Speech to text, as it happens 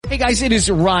Hey guys, it is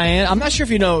Ryan. I'm not sure if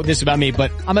you know this about me, but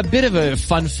I'm a bit of a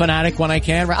fun fanatic when I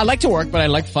can. I like to work, but I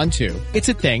like fun too. It's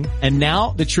a thing. And now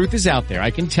the truth is out there.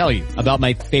 I can tell you about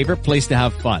my favorite place to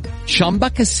have fun. Chumba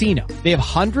Casino. They have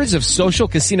hundreds of social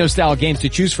casino style games to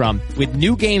choose from with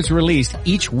new games released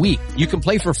each week. You can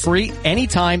play for free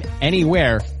anytime,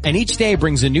 anywhere. And each day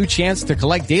brings a new chance to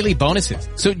collect daily bonuses.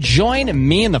 So join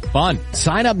me in the fun.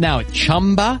 Sign up now at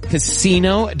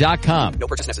ChumbaCasino.com. No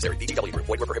purchase necessary. VGW Group.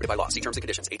 Void where prohibited by law. See terms and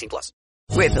conditions. 18+.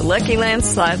 With the Lucky Land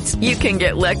Slots, you can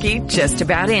get lucky just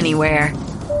about anywhere.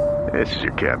 This is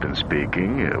your captain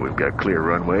speaking. We've got clear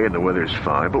runway and the weather's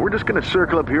fine, but we're just going to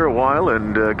circle up here a while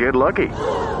and get lucky.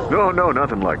 No,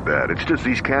 nothing like that. It's just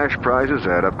these cash prizes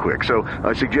add up quick. So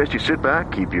I suggest you sit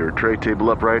back, keep your tray table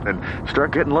upright, and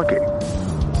start getting lucky.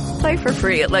 Play for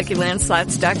free at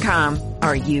LuckyLandSlots.com.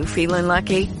 Are you feeling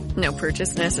lucky? No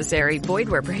purchase necessary. Void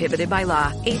where prohibited by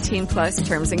law. 18+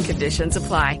 terms and conditions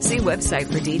apply. See website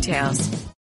for details.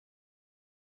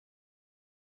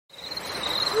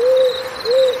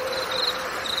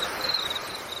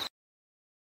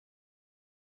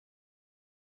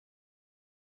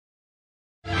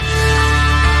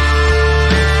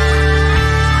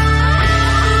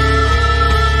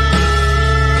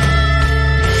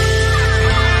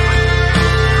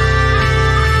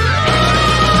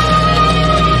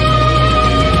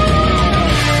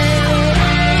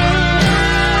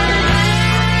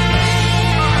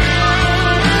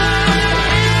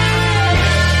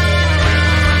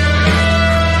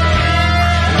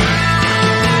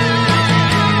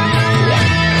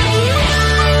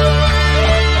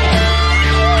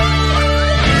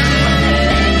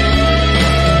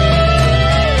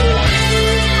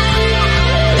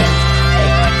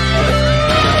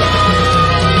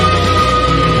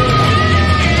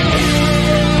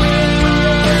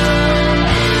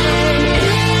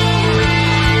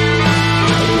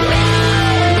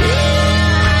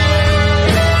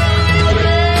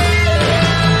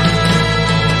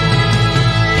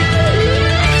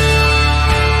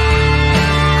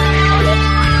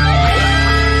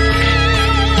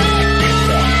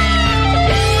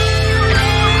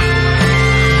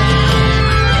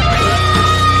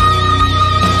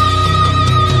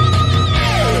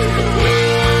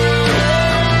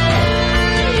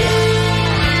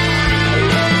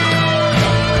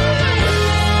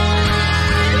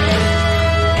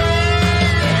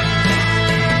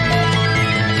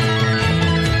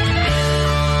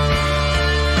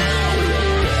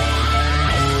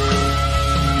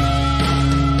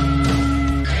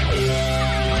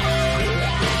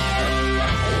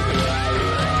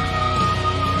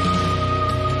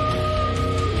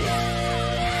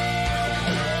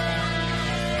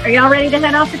 Are y'all ready to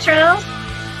head off the trails?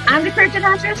 I'm the Cryptid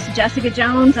Huntress, Jessica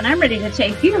Jones, and I'm ready to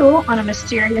take you on a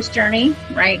mysterious journey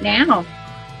right now.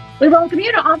 We welcome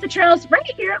you to Off the Trails right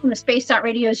here on the Spaced Out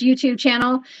Radio's YouTube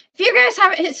channel. If you guys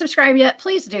haven't hit subscribe yet,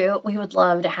 please do. We would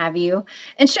love to have you.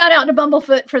 And shout out to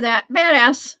Bumblefoot for that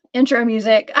badass intro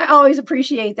music. I always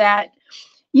appreciate that.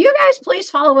 You guys please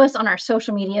follow us on our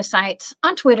social media sites.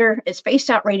 On Twitter at Spaced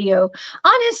Out Radio,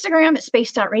 on Instagram at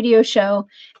Spaced Out Radio Show,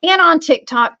 and on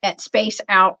TikTok at Space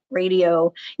Out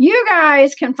Radio. You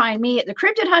guys can find me at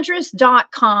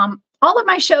thecryptidhuntress.com. All of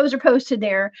my shows are posted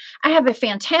there. I have a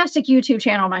fantastic YouTube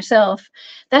channel myself.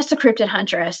 That's the Cryptid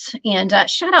Huntress. And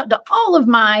shout out to all of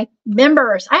my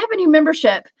members. I have a new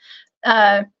membership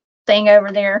thing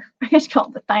over there. I guess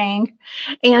called the thing.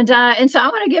 And so I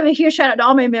want to give a huge shout out to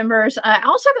all my members. I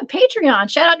also have a Patreon.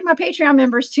 Shout out to my Patreon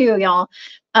members too, y'all.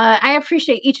 I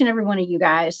appreciate each and every one of you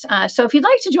guys. So if you'd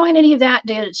like to join any of that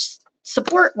to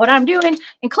support what I'm doing,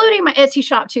 including my Etsy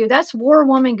shop too, that's War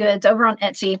Woman Goods over on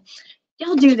Etsy.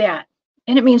 Y'all do that.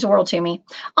 And it means the world to me.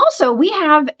 Also, we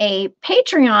have a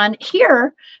Patreon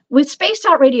here with Spaced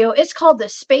Out Radio. It's called the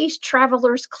Space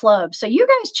Travelers Club. So you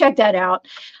guys check that out.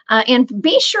 And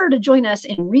be sure to join us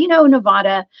in Reno,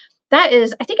 Nevada. That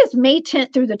is, I think it's May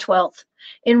 10th through the 12th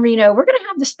in Reno. We're going to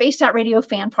have the Spaced Out Radio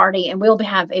fan party, and we'll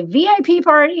have a VIP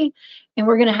party, and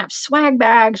we're going to have swag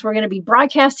bags. We're going to be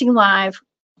broadcasting live,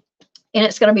 and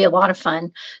it's going to be a lot of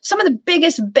fun. Some of the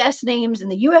biggest, best names in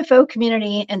the UFO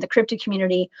community and the cryptid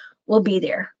community will be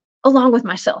there, along with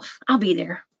myself. I'll be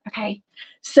there. Okay.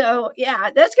 So yeah,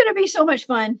 that's going to be so much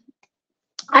fun.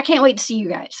 I can't wait to see you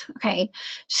guys. Okay.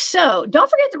 So don't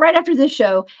forget that right after this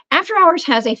show, After Hours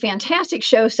has a fantastic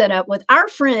show set up with our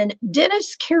friend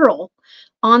Dennis Carroll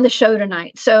on the show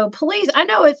tonight. So please, I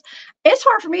know it's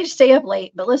hard for me to stay up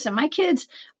late, but listen, my kids,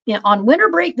 on winter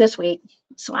break this week,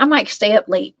 so I might stay up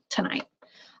late tonight.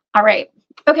 All right.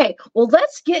 Okay, well,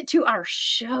 let's get to our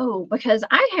show because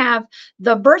I have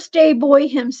the birthday boy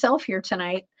himself here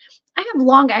tonight. I have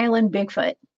Long Island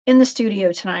Bigfoot. in the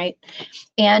studio tonight,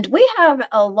 and we have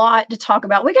a lot to talk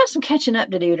about. We got some catching up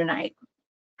to do tonight.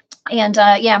 And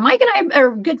yeah, Mike and I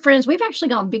are good friends. We've actually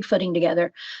gone Bigfooting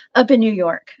together up in New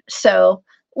York. So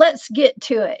let's get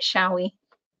to it, shall we?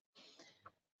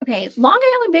 Okay, Long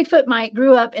Island Bigfoot Mike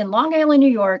grew up in Long Island,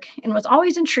 New York, and was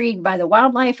always intrigued by the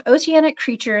wildlife, oceanic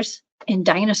creatures, and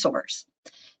dinosaurs.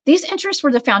 These interests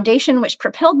were the foundation which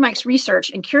propelled Mike's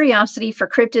research and curiosity for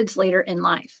cryptids later in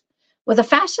life. With a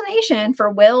fascination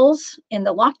for whales and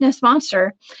the Loch Ness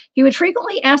Monster, he would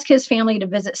frequently ask his family to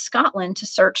visit Scotland to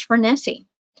search for Nessie.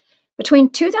 Between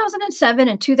 2007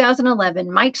 and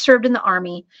 2011, Mike served in the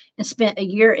Army and spent a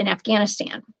year in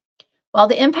Afghanistan. While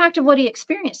the impact of what he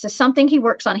experienced is something he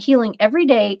works on healing every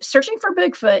day, searching for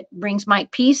Bigfoot brings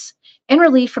Mike peace and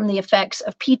relief from the effects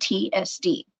of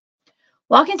PTSD.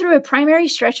 Walking through a primary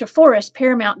stretch of forest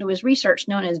paramount to his research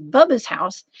known as Bubba's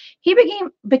House, he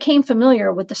became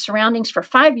familiar with the surroundings for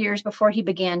 5 years before he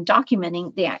began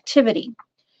documenting the activity.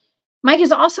 Mike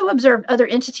has also observed other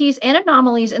entities and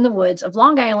anomalies in the woods of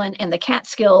Long Island and the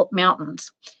Catskill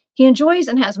Mountains. He enjoys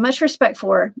and has much respect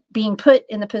for being put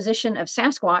in the position of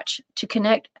Sasquatch to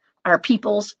connect our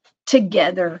peoples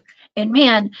together. And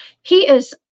man, he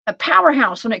is a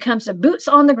powerhouse when it comes to boots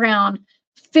on the ground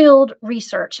field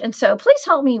research. And so please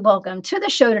help me welcome to the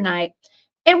show tonight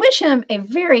and wish him a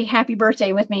very happy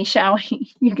birthday with me, shall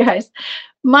we, you guys?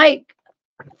 Mike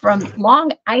from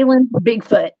Long Island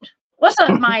Bigfoot. What's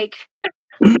up, Mike?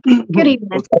 Good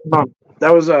evening.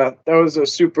 That was a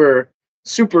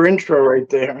super intro right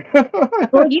there.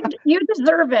 Well, you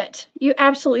deserve it. You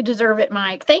absolutely deserve it,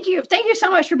 Mike. Thank you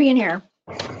so much for being here.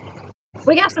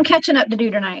 We got some catching up to do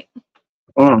tonight.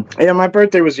 Yeah, my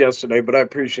birthday was yesterday, but I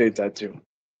appreciate that too.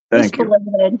 Thank you.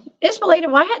 It's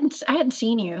belated. Well, I hadn't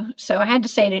seen you, so I had to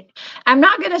say it. I'm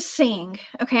not gonna sing.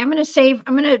 Okay, I'm gonna save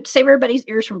everybody's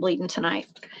ears from bleeding tonight.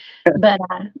 But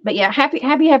yeah,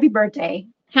 happy birthday.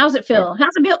 How's it feel?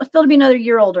 How's it feel to be another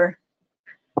year older?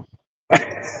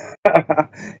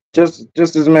 just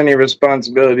as many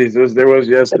responsibilities as there was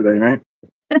yesterday, right?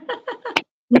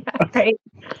 Yeah, right.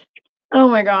 Oh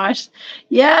my gosh.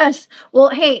 Yes. Well,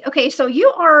 hey, okay, so you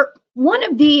are one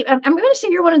of the, I'm going to say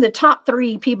you're one of the top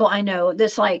 3 people I know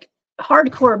that's like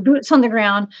hardcore boots on the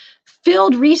ground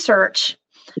field research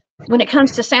when it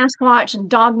comes to Sasquatch and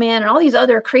Dogman and all these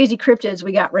other crazy cryptids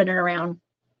we got running around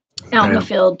out in the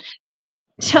field.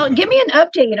 Give me an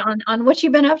update on what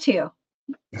you've been up to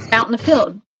out in the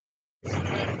field.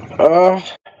 I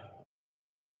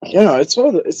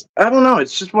don't know.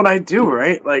 It's just what I do,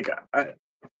 right? Like,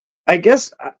 I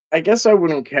guess I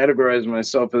wouldn't categorize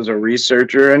myself as a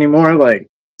researcher anymore. Like,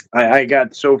 I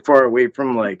got so far away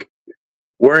from like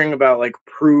worrying about like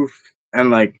proof and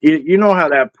like you know how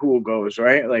that pool goes,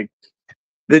 right? Like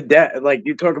like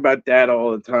you talk about data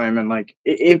all the time, and like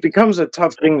it becomes a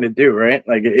tough thing to do, right?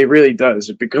 Like it really does.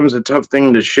 It becomes a tough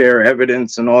thing to share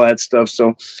evidence and all that stuff.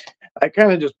 So I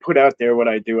kind of just put out there what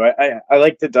I do. I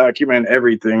like to document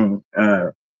everything.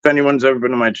 If anyone's ever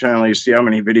been to my channel, you see how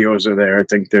many videos are there. I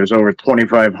think there's over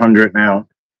 2,500 now,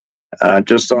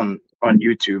 just on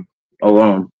YouTube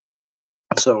alone.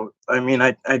 So, I mean,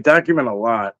 I document a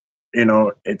lot. You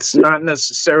know, it's not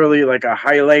necessarily like a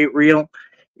highlight reel.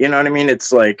 You know what I mean?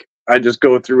 It's like I just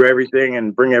go through everything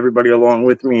and bring everybody along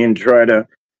with me and try to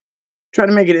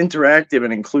make it interactive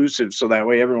and inclusive, so that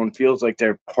way everyone feels like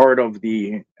they're part of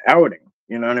the outing.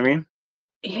 You know what I mean?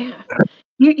 Yeah.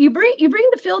 You bring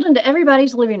the field into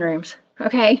everybody's living rooms,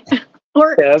 okay?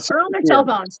 or on their cell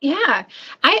phones. Yeah.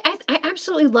 I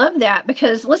absolutely love that,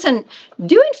 because listen,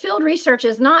 doing field research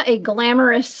is not a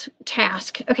glamorous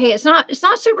task. Okay, it's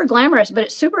not super glamorous, but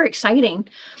it's super exciting.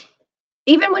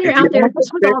 Even when you're out there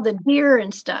just with all the deer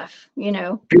and stuff, you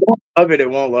know. If you don't love it, it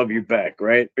won't love you back,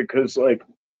 right? Because like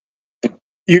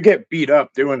you get beat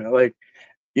up doing it. Like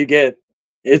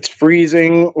it's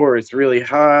freezing, or it's really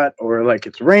hot, or like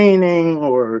it's raining,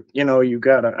 or you know, you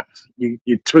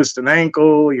twist an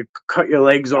ankle, you cut your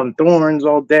legs on thorns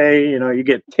all day, you know, you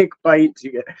get tick bites,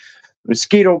 you get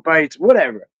mosquito bites,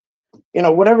 whatever. You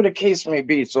know, whatever the case may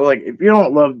be. So like if you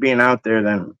don't love being out there,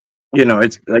 then you know,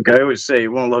 it's like I always say, it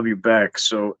won't love you back.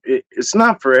 So it's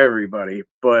not for everybody,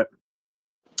 but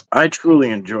I truly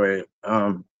enjoy it.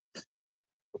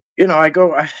 You know,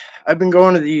 I've been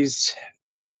going to these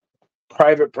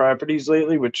private properties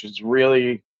lately, which has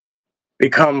really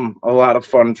become a lot of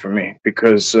fun for me,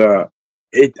 because I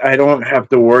don't have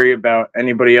to worry about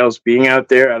anybody else being out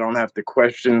there. I don't have to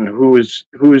question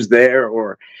who's there,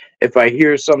 or if I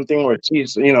hear something or see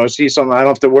something, I don't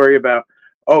have to worry about,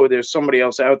 oh, there's somebody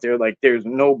else out there. Like there's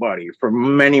nobody for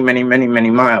many, many, many,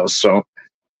 many miles. So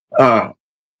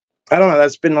I don't know.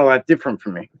 That's been a lot different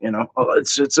for me.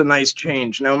 It's a nice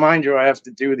change. Now, mind you, I have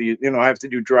to do I have to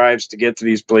do drives to get to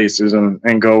these places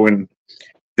and go and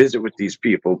visit with these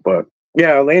people. But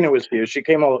yeah, Elena was here. She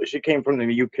came from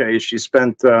the UK. She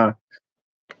spent.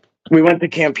 We went to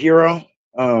Camp Hero.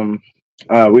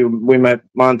 We met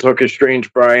Montauk's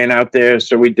Strange Brian out there.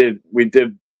 So we did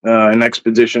an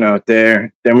expedition out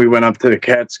there. Then we went up to the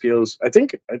Catskills. I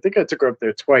think I took her up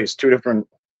there twice, two different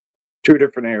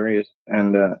areas,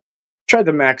 and tried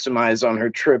to maximize on her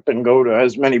trip and go to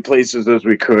as many places as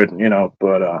we could,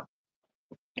 but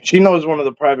she knows one of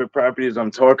the private properties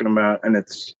I'm talking about, and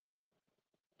it's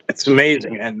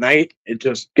amazing. At night it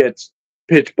just gets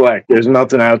pitch black. There's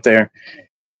nothing out there.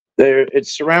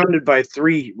 It's surrounded by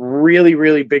 3 really,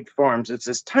 really big farms. It's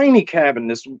this tiny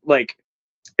cabin,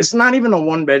 it's not even a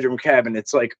 1-bedroom cabin.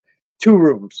 It's like 2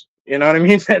 rooms. You know what I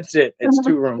mean? That's it. It's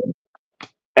 2 rooms.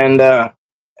 And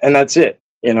that's it.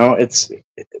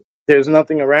 There's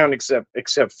nothing around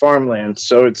except farmland.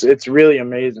 So it's really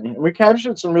amazing. And we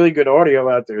captured some really good audio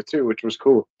out there too, which was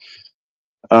cool.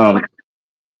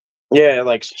 Yeah,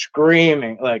 like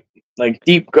screaming, like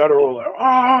deep guttural,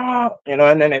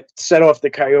 and then it set off the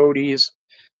coyotes,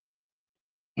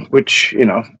 which,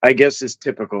 I guess is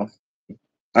typical.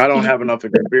 I don't have enough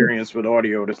experience with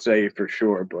audio to say for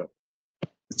sure, but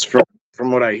it's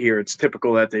from what I hear, it's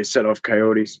typical that they set off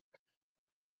coyotes.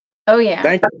 Oh yeah.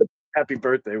 Thank you. Happy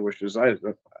birthday wishes.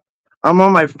 I'm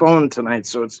on my phone tonight,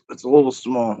 so it's a little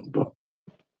small. But.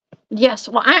 Yes.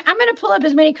 Well, I'm going to pull up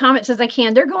as many comments as I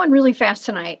can. They're going really fast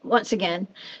tonight. Once again,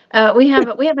 we have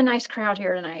a nice crowd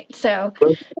here tonight. So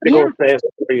go fast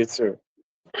for you too.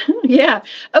 Yeah.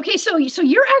 Okay. So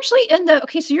you're actually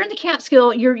you're in the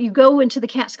Catskill. You go into the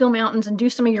Catskill Mountains and do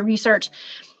some of your research.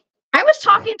 I was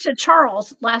talking to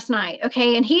Charles last night.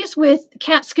 Okay, and he's with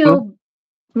Catskill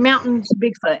Mountains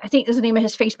Bigfoot, I think is the name of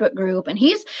his Facebook group, and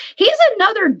he's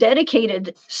another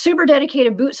super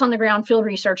dedicated boots on the ground field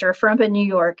researcher from up in New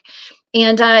York,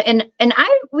 and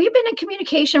we've been in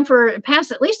communication for the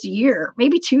past at least a year,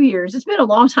 maybe 2 years. It's been a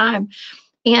long time,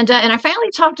 and I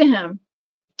finally talked to him,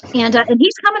 and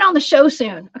he's coming on the show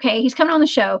soon. Okay, he's coming on the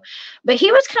show, but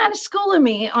he was kind of schooling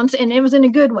me on, and it was in a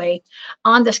good way,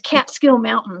 on this Catskill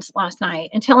Mountains last night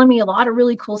and telling me a lot of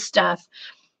really cool stuff.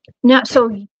 Now,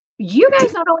 so. You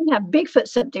guys not only have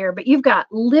Bigfoots up there, but you've got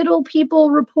little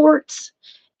people reports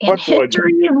and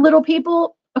history of little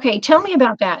people. Okay, tell me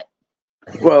about that.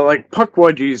 Well, like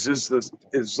Puckwudgies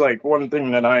is like one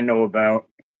thing that I know about.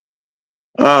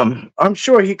 I'm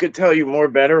sure he could tell you more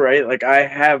better, right? Like I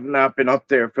have not been up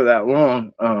there for that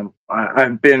long. I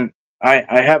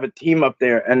have a team up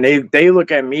there, and they look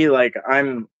at me like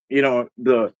I'm,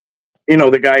 the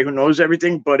guy who knows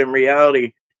everything, but in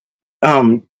reality,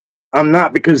 I'm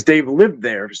not, because they've lived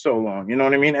there so long, you know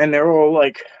what I mean? And they're all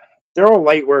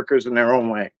light workers in their own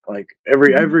way. Like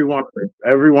every one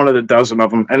of the dozen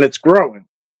of them, and it's growing.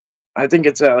 I think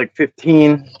it's at like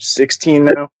 15, 16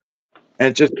 now,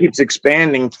 and it just keeps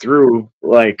expanding through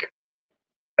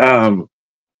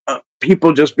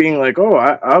people just being like, oh,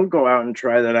 I'll go out and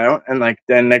try that out, and like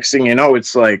then next thing you know,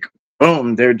 it's like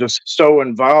boom, they're just so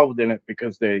involved in it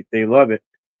because they love it.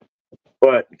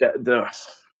 But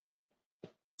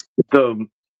the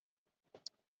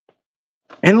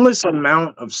endless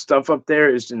amount of stuff up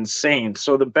there is insane.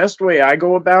 So the best way I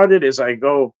go about it is I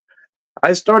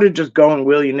started just going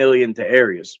willy-nilly into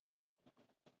areas.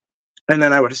 And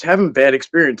then I was having bad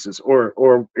experiences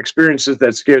or experiences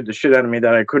that scared the shit out of me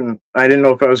that I didn't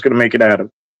know if I was going to make it out of.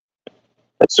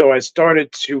 So I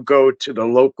started to go to the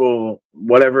local,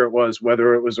 whatever it was,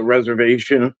 whether it was a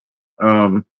reservation,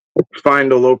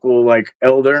 find a local like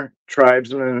elder,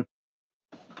 tribesman,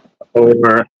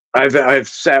 or I've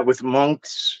sat with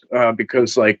monks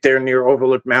because like they're near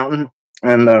Overlook Mountain,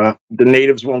 and the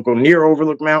natives won't go near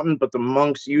Overlook Mountain, but the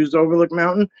monks use Overlook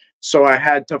Mountain. So I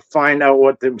had to find out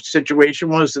what the situation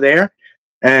was there,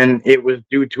 and it was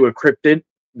due to a cryptid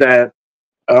that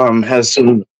has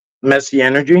some messy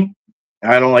energy.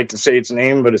 I don't like to say its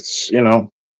name, but it's an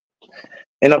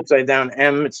upside down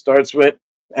M it starts with.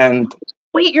 And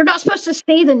wait, you're not supposed to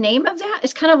say the name of that?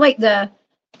 It's kind of like the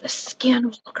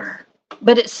skinwalker,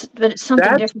 but it's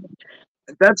something different.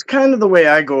 That's kind of the way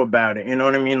I go about it. You know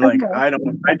what I mean? Like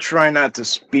I try not to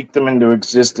speak them into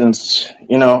existence.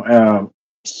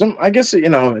 I guess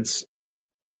it's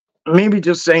maybe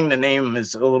just saying the name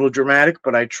is a little dramatic,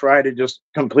 but I try to just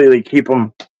completely keep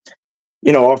them,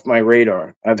 off my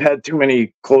radar. I've had too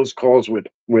many close calls with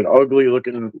ugly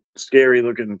looking, scary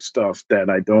looking stuff that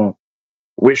I don't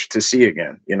wish to see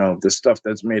again. The stuff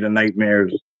that's made of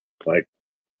nightmares, like.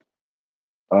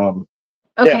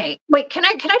 Okay. Wait, can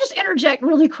I just interject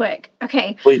really quick?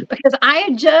 Okay. Please. Because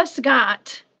I just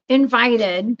got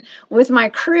invited with my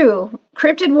crew,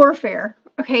 Cryptid Warfare.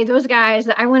 Okay, those guys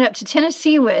that I went up to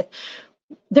Tennessee with,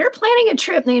 they're planning a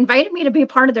trip. They invited me to be a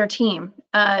part of their team.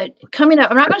 Coming up,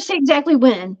 I'm not going to say exactly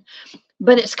when,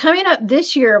 but it's coming up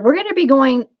this year. We're going to be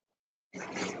going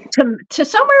to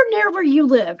somewhere near where you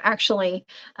live, actually,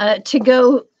 to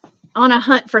go on a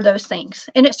hunt for those things.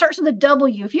 And it starts with a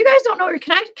W. If you guys don't know,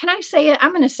 can I say it?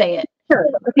 I'm going to say it. Sure.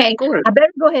 Okay. I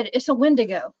better go ahead. It's a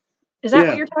Wendigo. Is that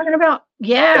what you're talking about?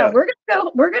 Yeah. We're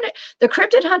going to the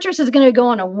Cryptid Huntress is going to go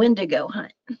on a Wendigo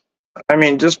hunt. I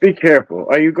mean, just be careful.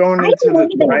 Are you going into the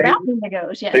about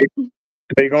Wendigos yet?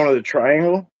 Are you going to the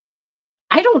triangle?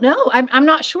 I don't know. I'm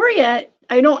not sure yet.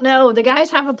 I don't know. The guys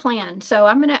have a plan. So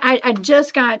I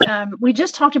just got, we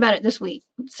just talked about it this week.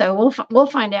 So we'll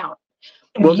find out.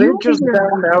 Well, they just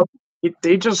found out.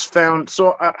 They just found.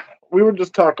 So we were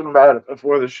just talking about it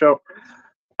before the show.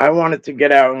 I wanted to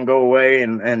get out and go away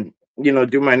and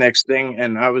do my next thing.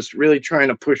 And I was really trying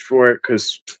to push for it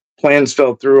because plans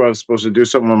fell through. I was supposed to do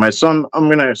something with my son. I'm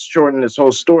going to shorten this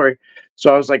whole story.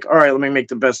 So I was like, all right, let me make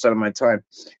the best out of my time.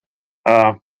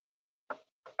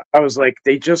 I was like,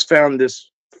 they just found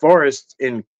this forest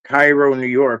in Cairo, New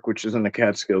York, which is in the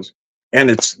Catskills. And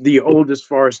it's the oldest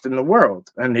forest in the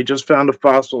world. And they just found a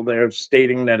fossil there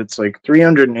stating that it's like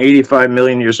 385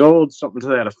 million years old, something to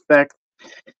that effect.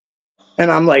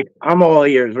 And I'm like, I'm all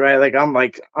ears, right? I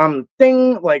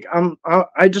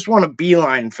just want a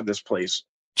beeline for this place.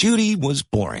 Judy was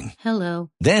boring. Hello.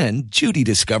 Then Judy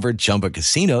discovered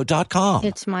ChumbaCasino.com.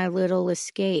 It's my little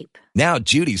escape. Now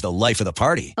Judy's the life of the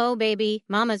party. Oh, baby,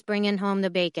 mama's bringing home the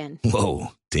bacon. Whoa,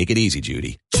 take it easy,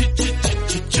 Judy.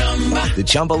 The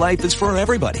Chumba life is for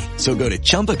everybody. So go to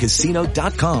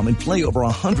ChumbaCasino.com and play over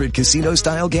 100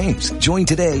 casino-style games. Join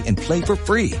today and play for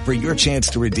free for your chance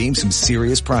to redeem some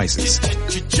serious prizes.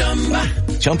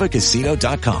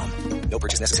 ChumbaCasino.com. No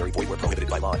purchase necessary. Void where prohibited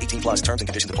by law. 18 plus terms and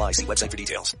conditions apply. See website for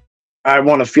details. I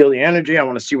want to feel the energy. I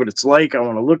want to see what it's like. I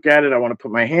want to look at it. I want to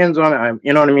put my hands on it.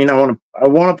 You know what I mean? I want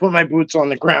to put my boots on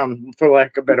the ground, for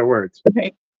lack of better words.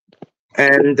 Okay.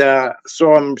 And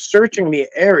so I'm searching the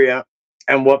area,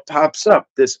 and what pops up?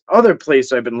 This other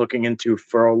place I've been looking into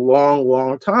for a long,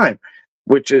 long time,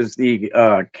 which is the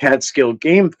Catskill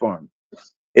Game Farm.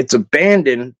 It's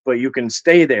abandoned, but you can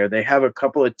stay there. They have a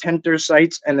couple of tenter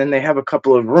sites, and then they have a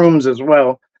couple of rooms as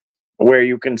well where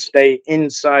you can stay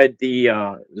inside the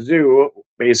zoo,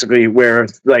 basically where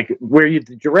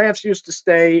the giraffes used to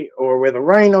stay or where the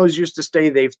rhinos used to stay.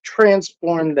 They've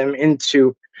transformed them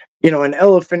into, an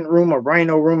elephant room, a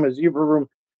rhino room, a zebra room,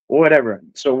 whatever.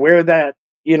 So where that,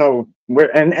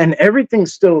 and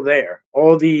everything's still there.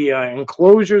 All the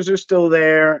enclosures are still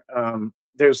there.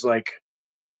 There's like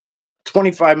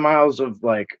 25 miles of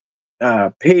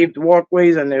paved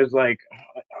walkways, and there's like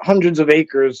hundreds of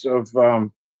acres of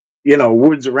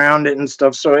woods around it and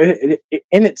stuff. So it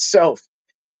in itself,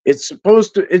 it's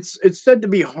said to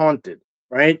be haunted,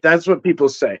 right? That's what people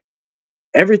say.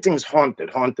 Everything's haunted.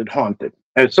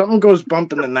 And if something goes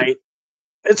bump in the night,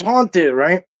 it's haunted,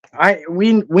 right?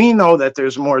 We know that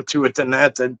there's more to it than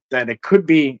that it could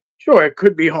be. Sure, it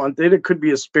could be haunted. It could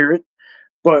be a spirit,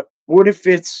 but what if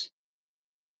it's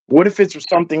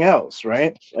something else,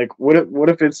 right? Like, what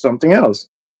if it's something else?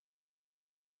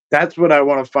 That's what I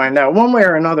want to find out. One way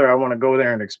or another, I want to go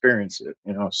there and experience it,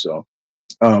 So,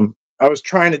 I was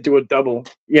trying to do a double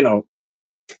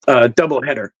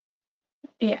header.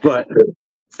 Yeah. But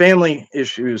family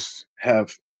issues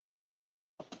have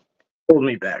pulled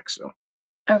me back, so.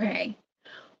 Okay.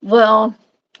 Well,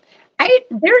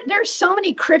 there's so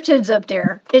many cryptids up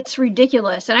there. It's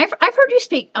ridiculous. And I've heard you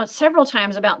speak several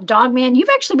times about Dogman. You've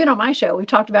actually been on my show. We've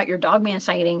talked about your Dogman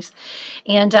sightings,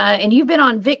 and you've been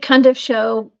on Vic Cundiff's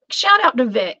show. Shout out to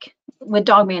Vic with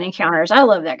Dogman Encounters. I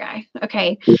love that guy.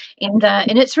 Okay, and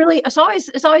it's always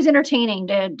entertaining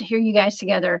to hear you guys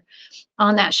together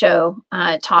on that show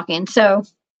talking. So.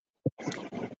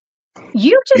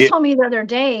 You just told me the other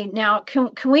day. Now,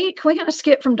 can we kind of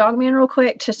skip from Dogman real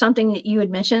quick to something that you had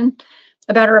mentioned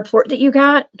about a report that you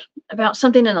got about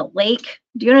something in a lake?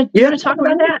 Do you want to talk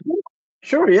about that?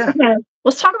 Sure. Yeah. Okay.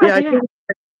 Let's talk about that.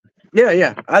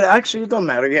 Yeah. Actually, it don't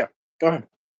matter. Yeah. Go ahead.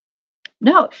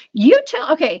 No, you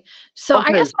tell. Okay. So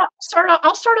okay. I guess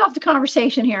I'll start off the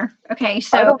conversation here. Okay.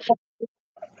 So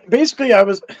basically, I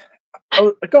was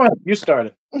go ahead. You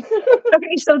started.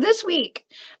 Okay, so this week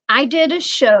I did a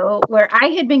show where I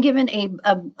had been given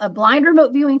a blind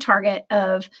remote viewing target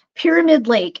of Pyramid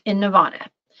Lake in Nevada.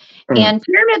 And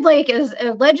Pyramid Lake is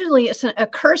allegedly a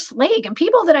cursed lake, and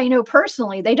people that I know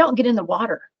personally, they don't get in the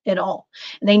water at all.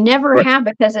 And they never have,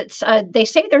 because it's they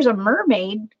say there's a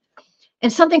mermaid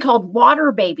and something called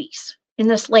water babies in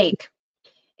this lake,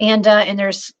 and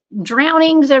there's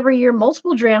drownings every year,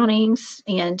 multiple drownings,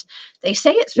 and they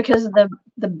say it's because of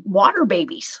the water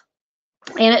babies.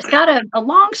 And it's got a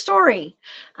long story,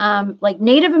 like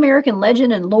Native American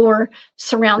legend and lore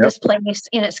surround this place.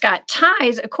 And it's got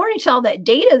ties, according to all that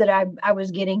data that I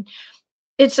was getting,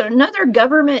 it's another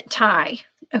government tie.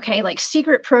 Okay, like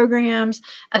secret programs,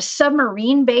 a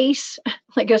submarine base,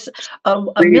 like a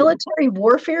military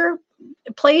warfare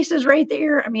place is right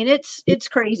there. I mean, it's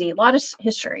crazy. A lot of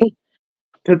history.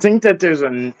 To think that there's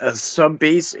a sub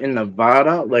base in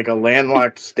Nevada, like a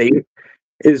landlocked state,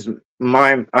 is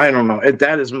I don't know.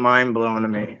 That is mind blowing to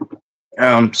me.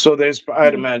 So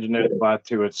I'd imagine there's a lot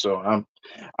to it. So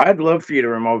I'd love for you to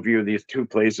remote view these two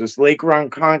places. Lake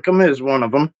Ronkonkoma is one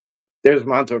of them. There's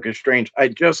Montauk is Strange. I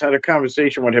just had a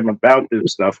conversation with him about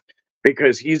this stuff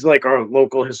because he's like our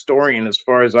local historian as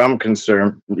far as I'm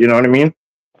concerned. You know what I mean?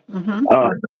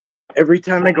 Mm-hmm. Every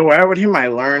time I go out with him, I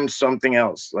learn something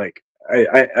else, like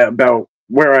I about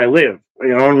where I live. You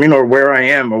know what I mean, or where I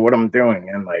am, or what I'm doing,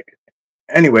 and like.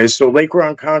 Anyway, so Lake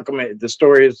Ronkonkoma, the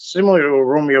story is similar to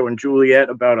Romeo and Juliet,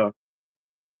 about a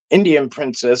Indian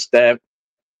princess that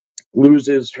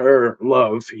loses her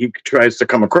love. He tries to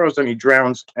come across and he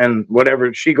drowns, and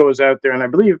whatever, she goes out there, and I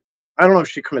don't know if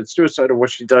she commits suicide or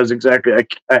what she does exactly.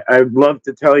 I'd love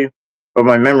to tell you, but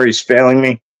my memory's failing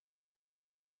me.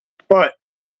 But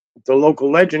the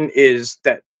local legend is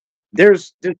that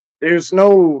this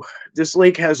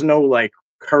lake has no like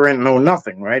current, no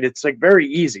nothing, right? It's like very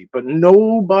easy, but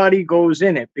nobody goes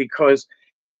in it because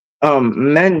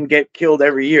men get killed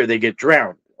every year. They get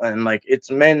drowned, and like it's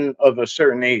men of a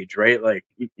certain age, right? Like,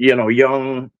 you know,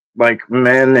 young, like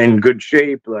men in good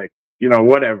shape, like, you know,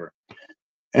 whatever.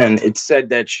 And it's said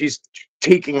that she's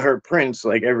taking her prince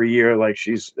like every year, like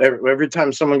she's every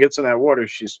time someone gets in that water,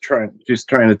 she's trying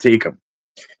to take him.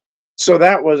 So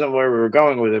that wasn't where we were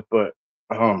going with it, but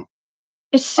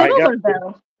it's similar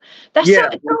though. That's so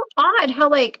odd how,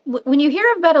 like, when you hear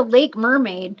about a lake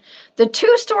mermaid, the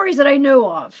two stories that I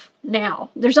know of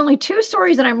now, there's only two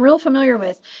stories that I'm real familiar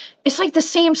with. It's like the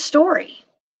same story.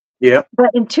 Yeah. But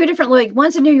in two different, like,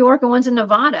 one's in New York and one's in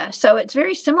Nevada. So it's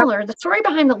very similar. The story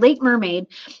behind the lake mermaid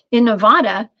in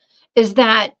Nevada is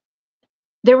that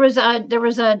there was a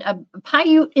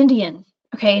Paiute Indian,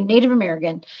 okay, Native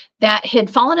American, that had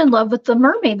fallen in love with the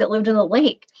mermaid that lived in the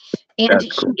lake. And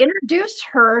he introduced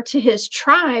her to his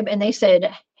tribe, and they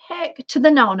said, heck to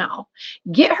the no.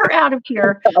 Get her out of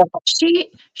here.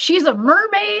 She's a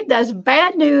mermaid. That's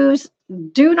bad news.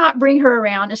 Do not bring her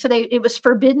around. And so it was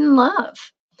forbidden love.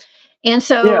 And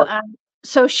so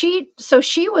so she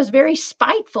was very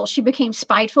spiteful. She became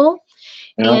spiteful.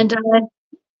 Yeah. And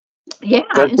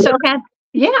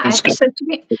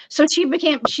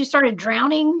she started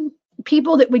drowning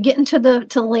people that would get into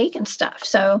the lake and stuff.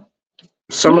 So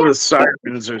some of the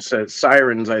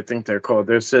sirens, I think they're called.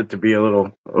 They're said to be a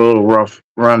little rough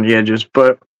around the edges,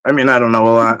 but I mean, I don't know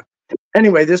a lot.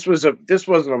 Anyway, this wasn't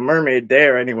a mermaid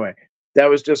there. Anyway, that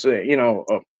was just a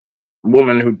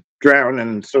woman who drowned,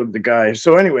 and so did the guy.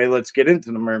 So anyway, let's get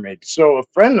into the mermaid. So a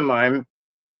friend of mine,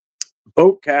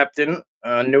 boat captain,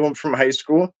 knew him from high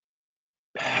school.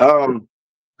 Saw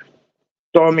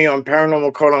me on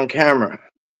Paranormal Caught on Camera,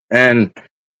 and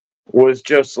was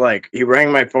just like, he rang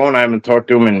my phone. I haven't talked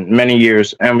to him in many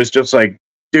years, and was just like,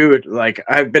 dude, like,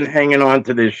 I've been hanging on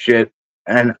to this shit,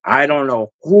 and I don't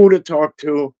know who to talk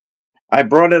to. I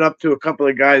brought it up to a couple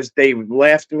of guys. They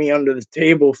laughed me under the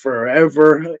table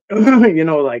forever.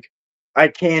 Like, I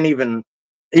can't even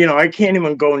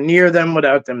go near them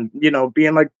without them,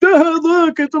 being like,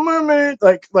 look, it's a mermaid.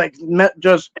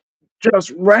 Just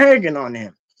ragging on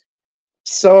him.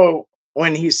 So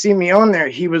when he see me on there,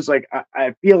 he was like,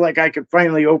 I feel like I could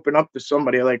finally open up to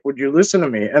somebody. Like, would you listen to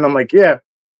me? And I'm like, yeah.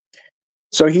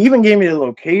 So he even gave me the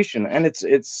location, and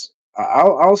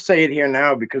I'll say it here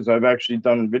now because I've actually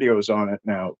done videos on it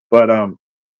now. But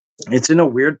it's in a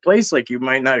weird place, like you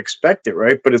might not expect it,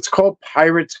 right? But it's called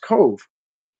Pirates Cove,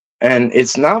 and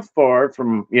it's not far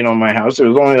from my house. It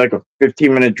was only like a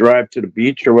 15-minute drive to the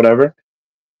beach or whatever.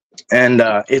 And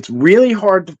it's really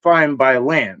hard to find by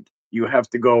land. You have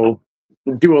to go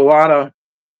do a lot of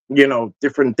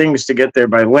different things to get there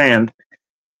by land,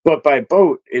 but by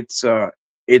boat it's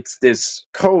this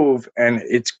cove, and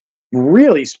it's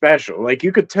really special. Like,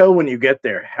 you could tell when you get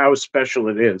there how special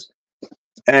it is.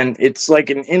 And it's like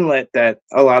an inlet that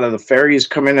a lot of the ferries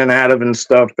come in and out of and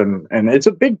stuff, and it's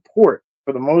a big port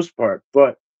for the most part.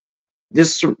 But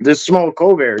this small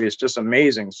cove area is just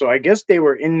amazing. So I guess they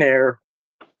were in there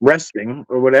resting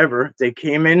or whatever. They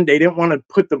came in. They didn't want to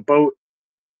put the boat.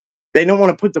 They didn't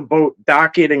want to put the boat,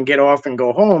 dock it, and get off and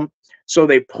go home. So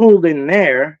they pulled in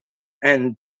there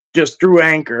and just threw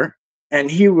anchor. And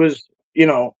he was,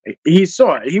 he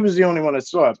saw it. He was the only one that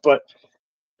saw it. But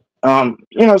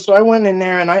so I went in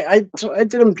there and I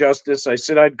did him justice. I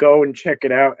said I'd go and check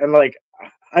it out. And like,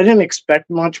 I didn't expect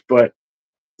much, but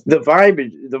the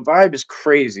vibe is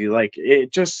crazy. Like,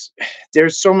 it just,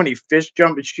 there's so many fish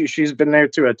jumping. She's been there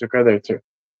too. I took her there too.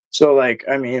 So like,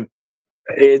 I mean,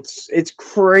 it's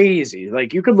crazy.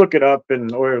 Like, you could look it up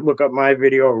or look up my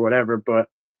video or whatever, but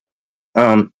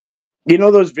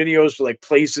those videos for like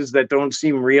places that don't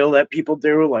seem real that people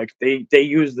do, like they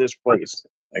use this place.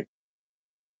 Like,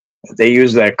 they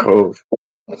use that cove.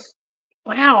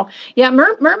 Wow. Yeah,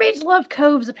 mermaids love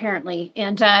coves apparently.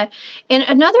 And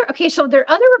so there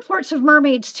are other reports of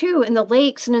mermaids too in the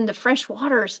lakes and in the fresh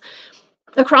waters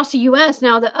across the US.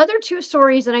 Now, the other two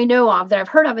stories that I know of, that I've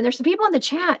heard of, and there's some people in the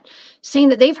chat saying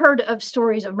that they've heard of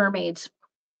stories of mermaids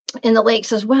in the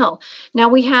lakes as well. Now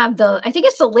we have I think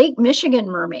it's the Lake Michigan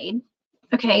mermaid,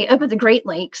 okay, up at the Great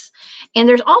Lakes. And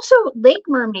there's also lake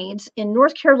mermaids in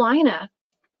North Carolina.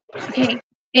 Okay.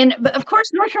 But of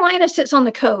course, North Carolina sits on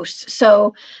the coast,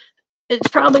 so it's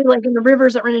probably like in the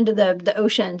rivers that run into the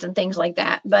oceans and things like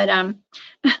that. But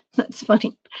that's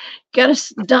funny. Got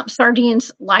to dump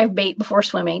sardines live bait before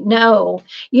swimming. No,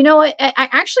 you know what? I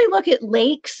actually look at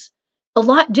lakes a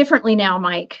lot differently now,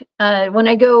 Mike. When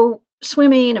I go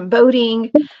swimming and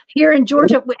boating here in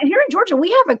Georgia,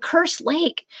 we have a cursed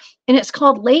lake, and it's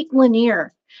called Lake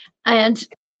Lanier, and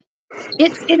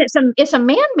it's a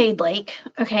man-made lake.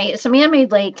 Okay, it's a man-made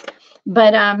lake,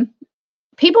 but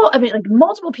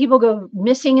multiple people go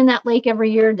missing in that lake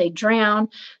every year. They drown.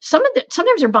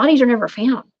 Sometimes their bodies are never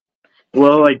found.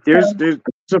 Well, like there's a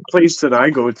place that I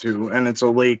go to, and it's a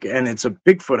lake, and it's a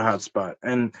Bigfoot hotspot,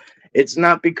 and it's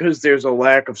not because there's a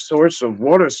lack of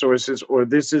water sources, or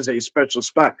this is a special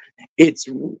spot. It's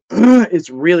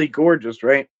really gorgeous,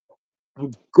 right?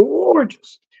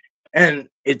 Gorgeous. And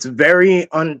it's very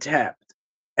untapped.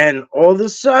 And all of a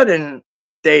sudden,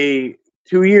 2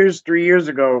 years, 3 years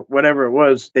ago, whatever it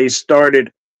was, they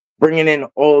started bringing in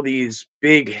all these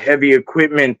big, heavy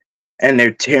equipment, and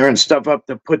they're tearing stuff up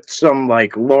to put some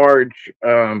like large,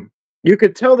 you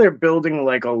could tell they're building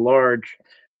like a large,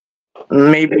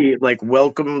 maybe like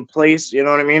welcome place, you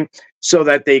know what I mean? So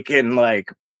that they can like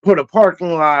put a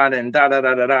parking lot and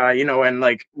and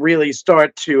like really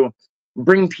start to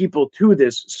bring people to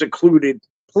this secluded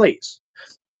place.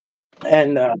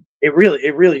 And it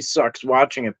really sucks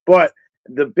watching it. But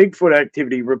the Bigfoot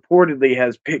activity reportedly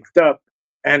has picked up,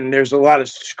 and there's a lot of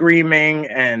screaming,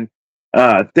 and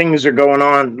things are going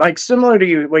on, like similar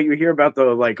to what you hear about the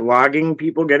like logging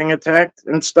people getting attacked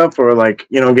and stuff, or like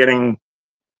getting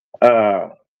I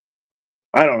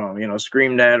don't know,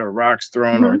 screamed at or rocks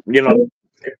thrown, or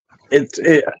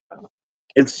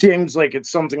it seems like it's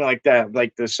something like that.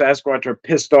 Like the Sasquatch are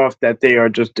pissed off that they are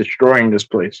just destroying this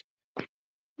place.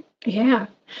 Yeah.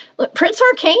 Look, Prince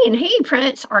Arcane. Hey,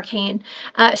 Prince Arcane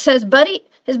says,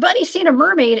 his buddy seen a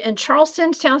mermaid in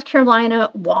Charleston, South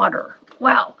Carolina water.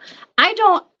 Wow. I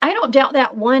don't doubt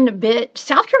that one bit.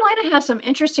 South Carolina has some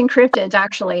interesting cryptids,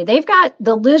 actually. They've got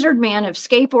the lizard man of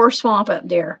SOR Swamp up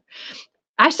there.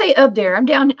 I say up there. I'm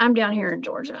down here in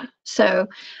Georgia. So,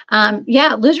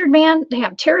 lizard man. They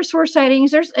have pterosaur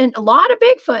sightings. There's a lot of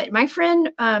Bigfoot. My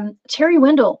friend Terry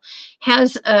Wendell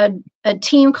has a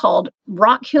team called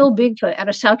Rock Hill Bigfoot out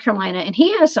of South Carolina, and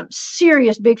he has some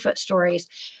serious Bigfoot stories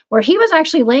where he was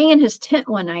actually laying in his tent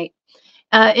one night,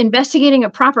 investigating a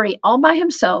property all by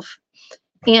himself,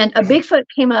 and a Bigfoot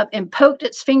came up and poked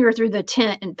its finger through the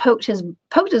tent and poked his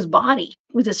body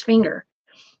with his finger.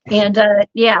 And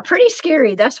pretty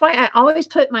scary. That's why I always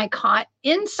put my cot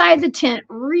inside the tent,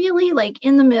 really like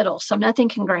in the middle, so nothing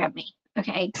can grab me.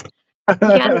 Okay.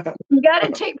 You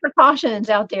gotta take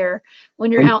precautions out there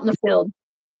when you're out in the field.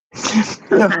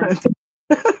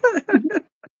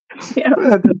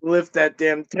 Lift that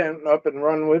damn tent up and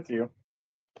run with you.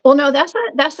 Well, no, that's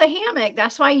the hammock.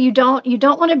 That's why you don't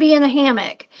want to be in the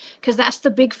hammock, because that's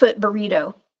the Bigfoot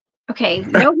burrito. Okay,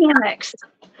 no hammocks.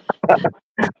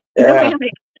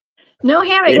 No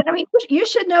hammock. Yeah. I mean, you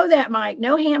should know that, Mike.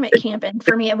 No hammock camping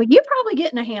for me. Well, you probably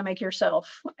get in a hammock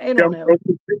yourself. I don't know.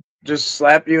 Just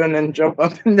slap you and then jump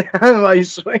up and down while you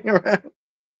swing around.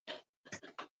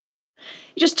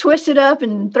 You just twist it up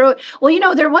and throw it.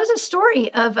 Well, there was a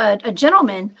story of a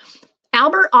gentleman,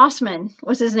 Albert Osman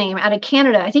was his name, out of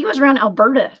Canada. I think it was around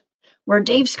Alberta, where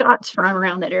Dave Scott's from,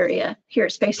 around that area here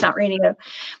at Spaced Out Radio.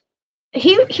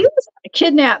 he was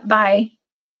kidnapped by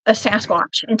a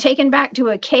Sasquatch and taken back to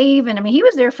a cave, and I mean he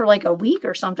was there for like a week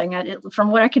or something,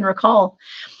 from what I can recall.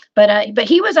 But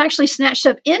he was actually snatched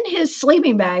up in his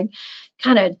sleeping bag,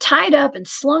 kind of tied up and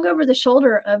slung over the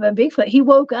shoulder of a Bigfoot. He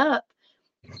woke up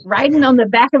riding on the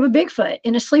back of a Bigfoot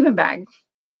in a sleeping bag.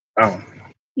 Oh,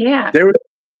 yeah.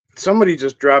 Somebody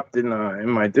just dropped in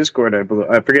my Discord. I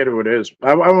forget who it is.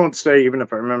 I won't say even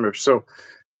if I remember. So,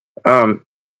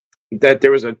 that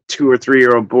there was a 2 or 3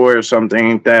 year old boy or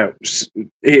something that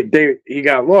he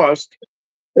got lost,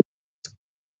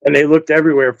 and they looked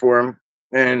everywhere for him,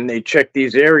 and they checked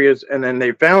these areas, and then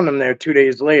they found him there 2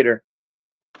 days later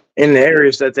in the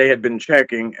areas that they had been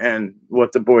checking. And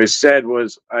what the boys said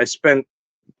was, I spent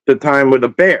the time with a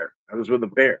bear. I was with a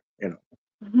bear,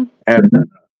 Mm-hmm. And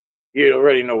you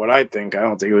already know what I think. I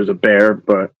don't think it was a bear,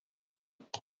 but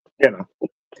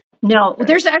No,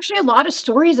 there's actually a lot of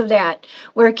stories of that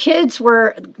where kids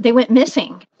went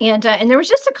missing, and there was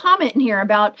just a comment in here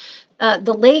about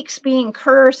the lakes being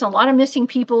cursed, and a lot of missing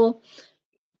people.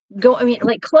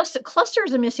 Like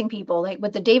clusters of missing people, like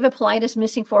with the David Paulides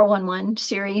Missing 411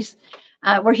 series,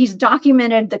 where he's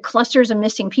documented the clusters of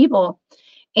missing people,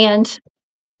 and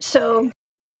so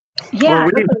yeah,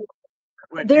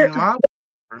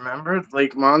 remember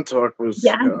Lake Montauk was.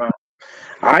 Yeah.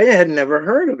 I had never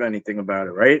heard of anything about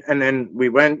it, right? And then we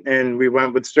went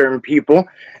with certain people,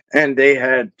 and they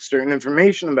had certain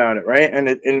information about it, right? And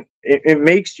it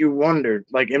makes you wonder.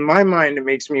 Like in my mind, it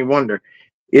makes me wonder: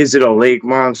 is it a lake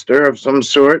monster of some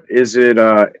sort? Is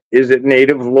it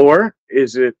native lore?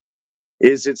 Is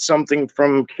it something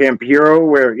from Camp Hero,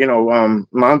 where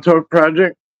Montauk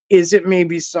Project? Is it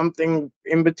maybe something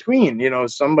in between?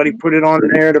 Somebody put it on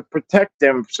there to protect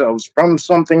themselves from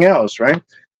something else, right?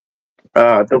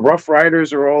 The Rough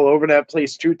Riders are all over that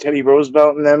place too. Teddy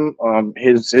Roosevelt and them.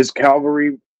 His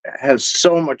cavalry has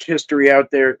so much history out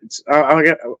there.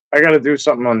 I got to do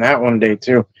something on that one day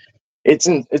too. It's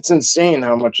insane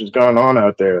how much is going on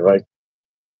out there. Like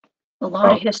a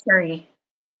lot of history.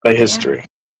 A history. Yeah.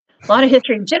 A lot of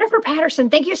history. Jennifer Patterson,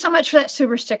 thank you so much for that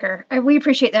super sticker. We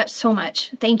appreciate that so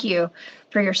much. Thank you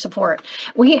for your support.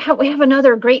 We have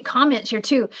another great comment here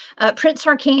too. Prince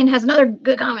Arcane has another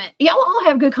good comment. Y'all all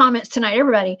have good comments tonight,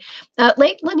 everybody.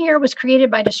 Lake Lanier was created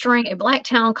by destroying a black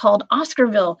town called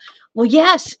Oscarville. Well,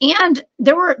 yes, and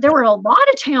there were a lot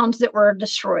of towns that were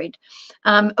destroyed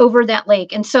over that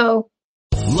lake, and so.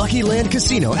 Lucky Land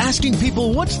Casino, asking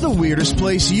people, what's the weirdest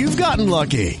place you've gotten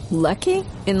lucky? Lucky?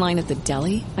 In line at the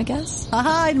deli, I guess?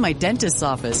 Aha, in my dentist's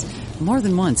office. More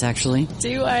than once, actually.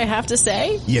 Do I have to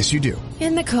say? Yes, you do.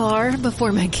 In the car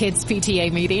before my kids'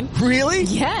 PTA meeting. Really?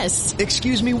 Yes.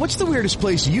 Excuse me, what's the weirdest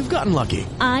place you've gotten lucky?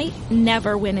 I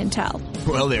never win and tell.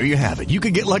 Well, there you have it. You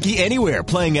can get lucky anywhere,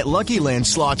 playing at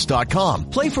LuckyLandSlots.com.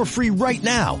 Play for free right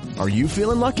now. Are you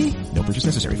feeling lucky? No purchase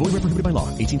necessary. Void where prohibited by law.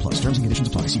 18+. Terms and conditions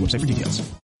apply. See website for details.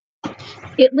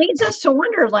 It leads us to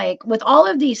wonder, like, with all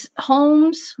of these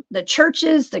homes, the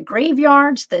churches, the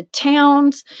graveyards, the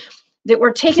towns that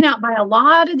were taken out by a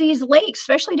lot of these lakes,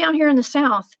 especially down here in the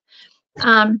South.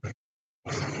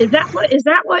 Is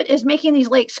that what is making these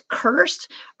lakes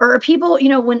cursed? Or are people,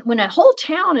 when a whole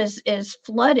town is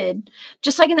flooded,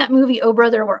 just like in that movie, Oh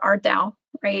Brother, Where Art Thou?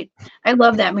 Right? I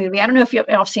love that movie. I don't know if y'all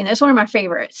have seen it. It's one of my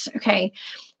favorites. Okay.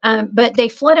 But they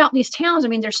flood out these towns. I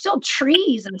mean, there's still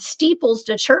trees and steeples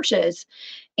to churches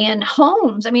and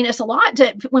homes. I mean, it's a lot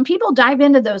when people dive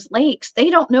into those lakes, they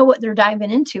don't know what they're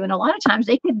diving into. And a lot of times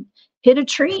they could hit a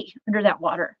tree under that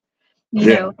water,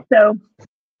 you know, so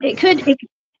it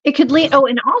could lead. Oh,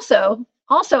 and also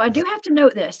I do have to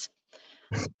note this.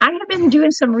 I have been doing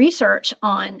some research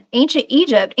on ancient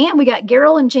Egypt, and we got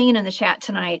Gerald and Jane in the chat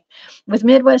tonight with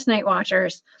Midwest Night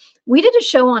Watchers. We did a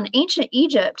show on ancient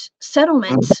Egypt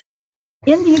settlements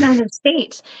in the United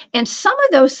States, and some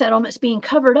of those settlements being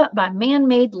covered up by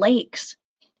man-made lakes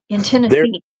in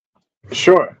Tennessee.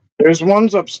 Sure. There's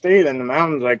ones upstate in the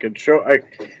mountains I could show.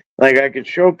 I could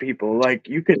show people. Like,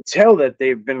 you could tell that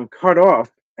they've been cut off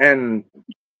and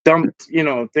dumped.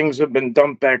 Things have been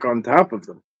dumped back on top of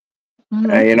them.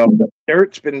 Mm-hmm. The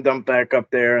dirt's been dumped back up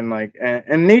there,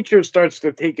 and nature starts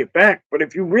to take it back. But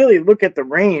if you really look at the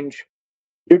range,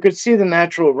 you could see the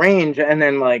natural range, and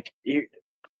then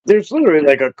there's literally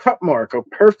like a cut mark, a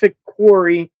perfect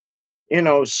quarry,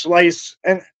 slice,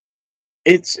 and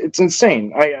it's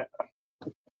insane.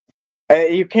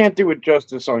 You can't do it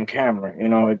justice on camera.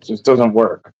 It just doesn't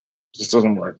work.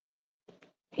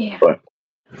 Yeah. But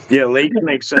yeah, lake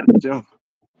makes sense too.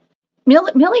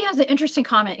 Millie has an interesting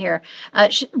comment here.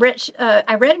 Rich,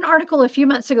 I read an article a few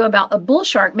months ago about a bull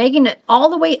shark making it all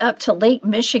the way up to Lake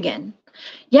Michigan.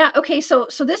 Yeah. Okay. So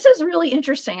this is really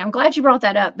interesting. I'm glad you brought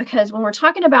that up, because when we're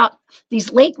talking about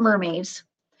these lake mermaids,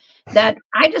 that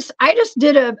I just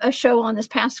did a show on this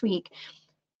past week.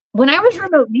 When I was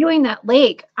remote viewing that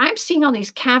lake, I'm seeing all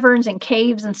these caverns and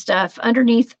caves and stuff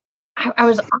underneath. I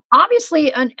was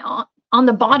obviously on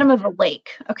the bottom of a lake.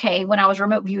 Okay. When I was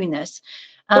remote viewing this,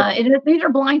 these are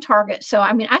blind targets. So,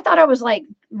 I mean, I thought I was like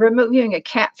remote viewing a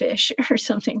catfish or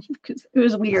something, because it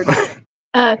was weird.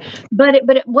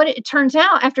 What it turns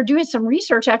out, after doing some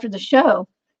research after the show,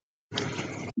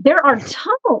 there are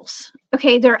tunnels.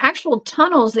 Okay, there are actual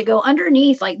tunnels that go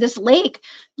underneath, like this lake.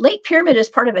 Lake Pyramid is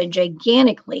part of a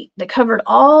gigantic lake that covered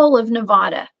all of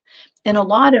Nevada and a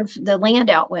lot of the land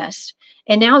out west.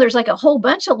 And now there's like a whole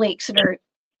bunch of lakes that are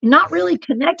not really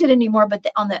connected anymore, but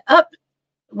on the up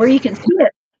where you can see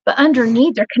it, but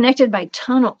underneath they're connected by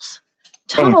tunnel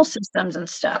systems and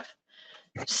stuff.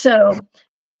 So,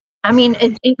 I mean,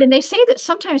 and they say that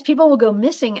sometimes people will go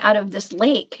missing out of this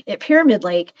lake at Pyramid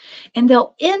Lake, and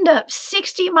they'll end up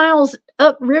 60 miles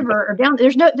upriver or down.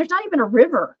 There's not even a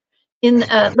river in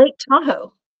Lake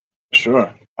Tahoe.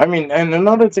 Sure. I mean, and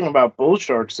another thing about bull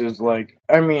sharks is, like,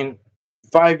 I mean,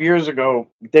 5 years ago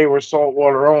they were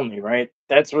saltwater only, right?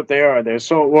 That's what they are. They're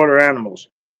saltwater animals.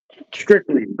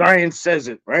 Strictly, science says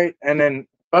it, right? And then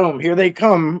boom, here they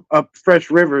come up fresh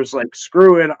rivers, like,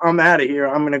 screw it, I'm out of here.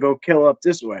 I'm going to go kill up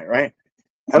this way, right?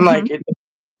 And, like, you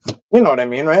know what I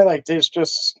mean, right? Like, there's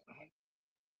just,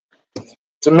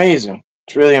 it's amazing.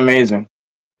 It's really amazing.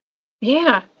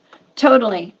 Yeah,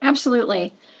 totally.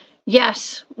 Absolutely.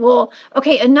 Yes. Well,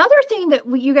 okay, another thing that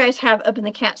you guys have up in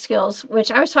the Catskills,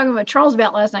 which I was talking with Charles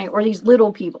about last night, were these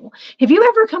little people. Have you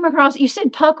ever come across, you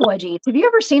said puckwudgies. Have you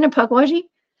ever seen a puckwudgie?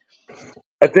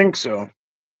 I think so.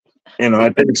 I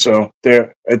think so. I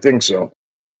think so.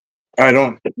 I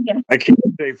can't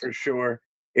say for sure.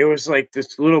 It was like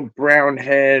this little brown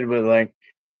head with, like,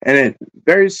 and it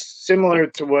very similar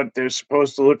to what they're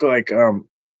supposed to look like.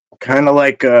 Kind of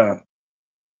like I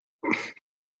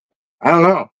don't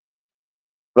know,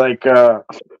 like an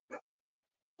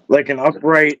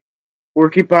upright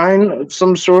porcupine of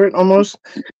some sort almost.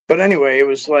 But anyway, it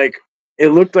was like, it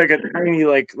looked like a tiny,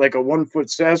 like a 1 foot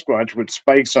Sasquatch with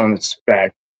spikes on its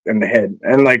back and the head,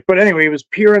 and, like, but anyway, it was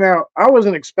peering out. I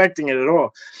wasn't expecting it at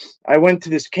all. I went to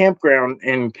this campground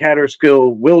in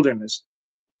Catskill Wilderness,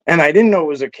 and I didn't know it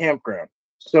was a campground.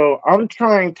 So I'm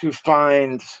trying to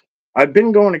find. I've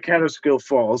been going to Catskill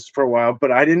Falls for a while,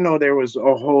 but I didn't know there was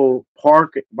a whole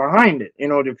park behind it.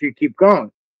 If you keep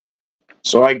going.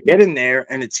 So I get in there,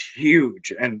 and it's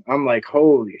huge, and I'm like,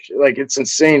 holy shit, like, it's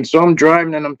insane. So I'm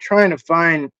driving, and I'm trying to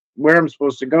find where I'm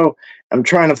supposed to go. I'm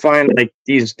trying to find, like,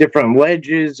 these different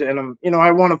ledges, and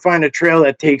I want to find a trail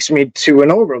that takes me to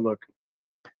an overlook.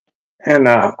 And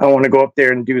I want to go up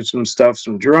there and do some stuff,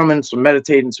 some drumming, some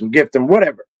meditating, some gifting,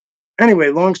 whatever. Anyway,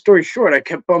 long story short, I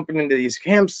kept bumping into these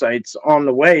campsites on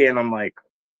the way, and I'm like,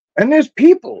 and there's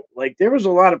people, like, there was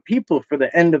a lot of people for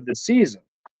the end of the season.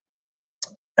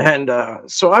 And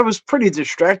so I was pretty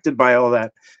distracted by all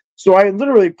that. So I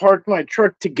literally parked my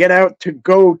truck to get out to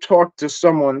go talk to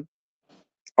someone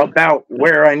about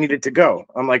where I needed to go.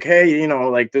 I'm like, hey,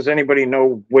 like, does anybody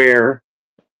know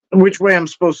which way I'm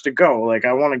supposed to go? Like,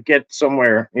 I want to get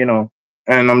somewhere, and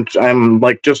I'm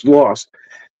like, just lost.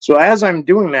 So as I'm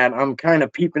doing that, I'm kind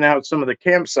of peeping out some of the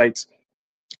campsites,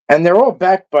 and they're all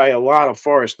backed by a lot of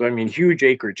forest. I mean, huge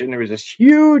acreage, and there was this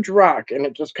huge rock, and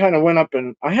it just kind of went up,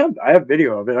 and I have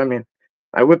video of it. I mean,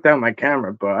 I whipped out my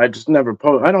camera, but I just never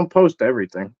post. I don't post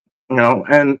everything,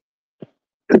 and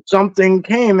something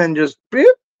came and just,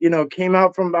 came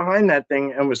out from behind that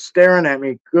thing and was staring at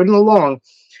me good and long.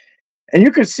 And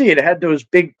you could see it had those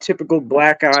big, typical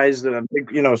black eyes that a big,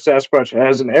 Sasquatch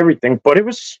has and everything, but it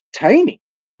was tiny.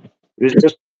 It was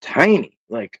just tiny,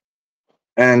 like,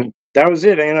 and that was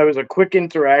it. It was a quick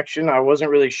interaction. I wasn't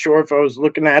really sure if I was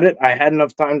looking at it. I had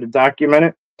enough time to document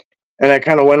it, and I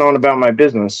kind of went on about my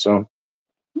business. So,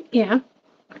 yeah.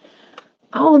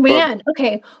 Oh man.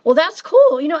 Okay. Well, that's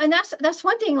cool. And that's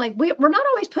one thing. Like, we're not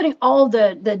always putting all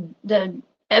the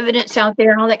evidence out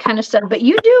there and all that kind of stuff, but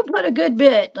you do put a good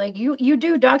bit. Like, you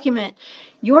do document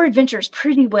your adventures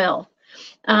pretty well.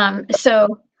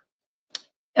 So,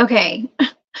 okay.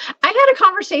 I had a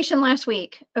conversation last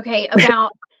week, okay,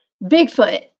 about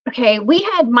Bigfoot. Okay, we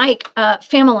had Mike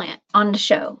Familant on the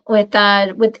show with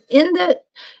in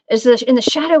the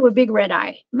shadow of Big Red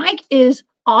Eye. Mike is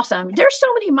awesome. There's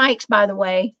so many Mikes, by the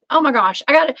way. Oh my gosh,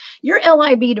 you're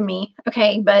LIB to me,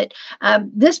 okay? But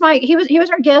this Mike, he was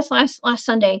our guest last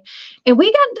Sunday, and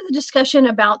we got into the discussion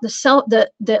about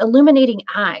the illuminating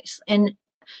eyes and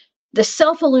the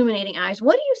self-illuminating eyes.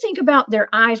 What do you think about their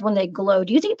eyes when they glow?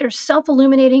 Do you think they're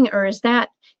self-illuminating, or is that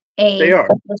They are.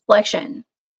 reflection.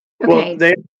 Okay.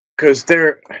 Well, because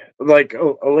they're like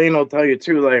Elaine will tell you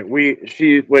too. Like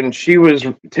when she was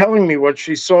telling me what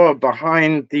she saw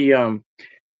behind in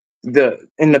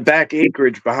the back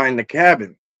acreage behind the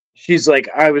cabin, she's like,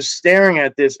 I was staring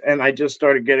at this and I just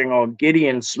started getting all giddy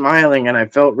and smiling, and I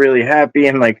felt really happy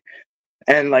and I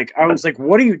was like,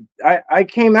 what are you? I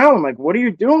came out. I'm like, what are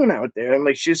you doing out there? I'm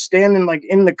like, she's standing like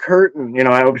in the curtain. You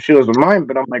know, I hope she doesn't mind,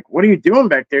 but I'm like, what are you doing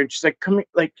back there? And she's like, come here.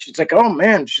 Like, she's like, oh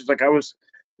man. She's like, I was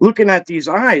looking at these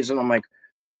eyes, and I'm like,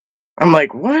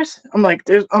 what?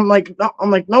 I'm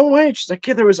like, no way. She's like,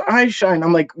 yeah, there was eye shine.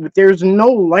 I'm like, there's no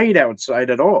light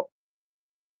outside at all.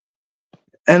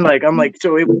 And like, I'm like,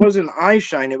 so it wasn't eye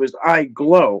shine, it was eye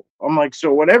glow. I'm like,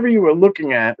 so whatever you were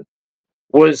looking at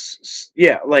was,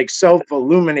 yeah, like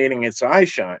self-illuminating its eye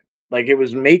shine. Like it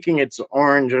was making its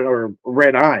orange or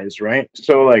red eyes, right?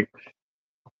 So like,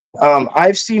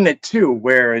 I've seen it too,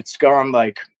 where it's gone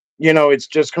like, you know, it's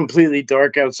just completely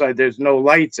dark outside. There's no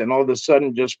lights, and all of a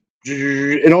sudden, just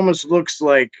it almost looks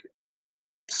like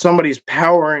somebody's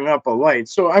powering up a light.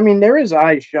 So I mean, there is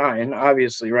eye shine,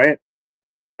 obviously, right?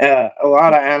 A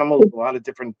lot of animals, a lot of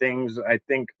different things. I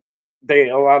think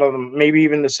a lot of them, maybe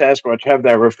even the Sasquatch, have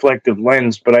that reflective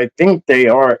lens. But I do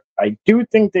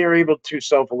think they are able to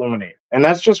self-illuminate, and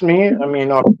that's just me. I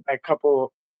mean, a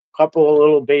couple of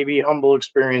little baby humble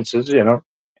experiences, you know.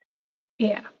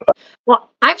 Yeah.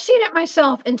 Well, I've seen it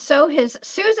myself, and so has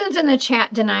Susan's in the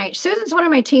chat tonight. Susan's one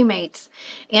of my teammates,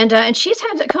 and she's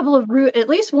had a couple of at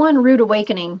least one rude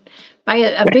awakening by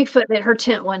a Bigfoot at her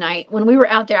tent one night when we were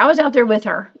out there. I was out there with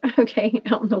her, okay,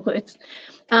 out in the woods.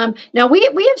 Now we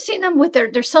have seen them with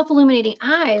their self-illuminating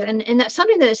eyes, and that's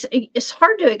something that is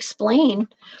hard to explain,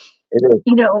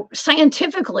 you know,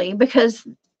 scientifically, because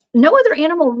no other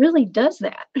animal really does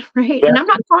that, right? Yeah. And I'm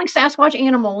not calling Sasquatch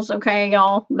animals, okay,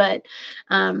 y'all, but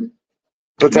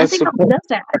that's nothing else does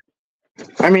that.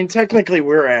 I mean, technically,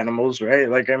 we're animals, right?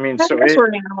 Like, I mean, so we're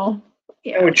an animal.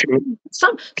 Yeah.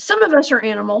 Some of us are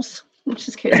animals.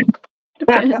 Just kidding.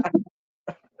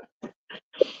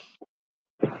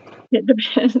 It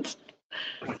depends.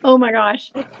 Oh my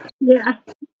gosh. Yeah.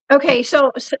 Okay,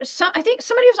 so I think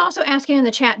somebody was also asking in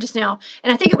the chat just now,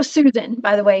 and I think it was Susan,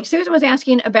 by the way. Susan was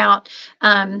asking about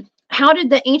how did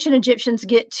the ancient Egyptians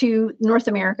get to North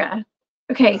America?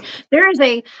 Okay,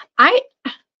 I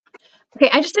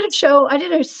just did a show.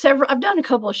 I've done a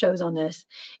couple of shows on this,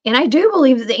 and I do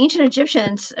believe that the ancient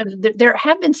Egyptians, there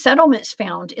have been settlements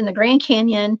found in the Grand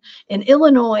Canyon, in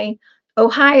Illinois,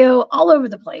 Ohio, all over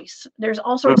the place. There's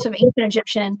all sorts of ancient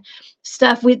Egyptian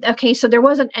stuff. So there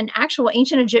wasn't an actual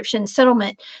ancient Egyptian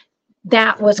settlement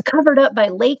that was covered up by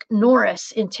Lake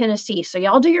Norris in Tennessee. So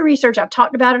y'all do your research. I've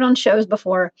talked about it on shows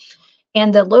before.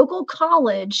 And the local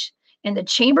college and the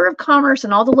Chamber of Commerce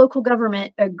and all the local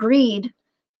government agreed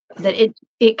that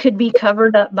it could be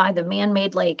covered up by the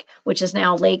man-made lake, which is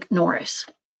now Lake Norris.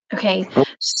 Okay,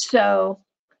 so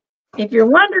if you're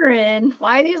wondering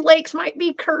why these lakes might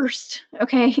be cursed,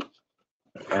 okay,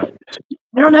 I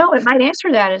don't know. It might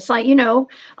answer that. It's like, you know,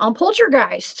 on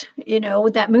Poltergeist, you know,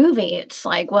 with that movie, it's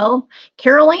like, well,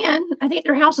 Carol Ann, I think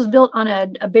their house was built on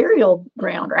a burial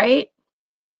ground, right?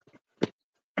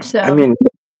 So I mean,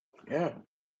 yeah.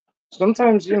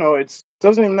 Sometimes, you know, it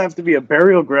doesn't even have to be a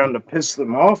burial ground to piss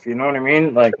them off. You know what I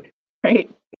mean? Like, right.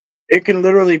 It can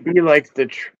literally be like the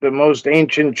most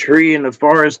ancient tree in the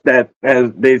forest that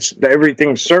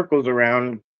everything circles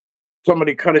around.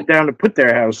 Somebody cut it down to put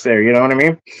their house there. You know what I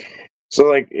mean? So,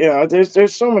 like, you know,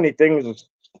 there's so many things.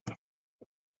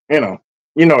 You know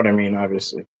what I mean.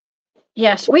 Obviously.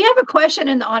 Yes, we have a question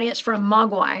in the audience from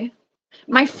Mogwai,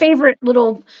 my favorite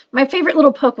little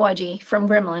Pukwudgie from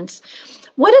Gremlins.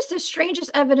 What is the strangest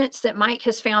evidence that Mike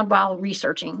has found while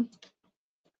researching?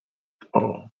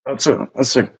 Oh, that's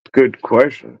a good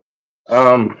question.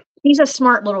 He's a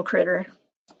smart little critter,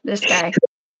 this guy.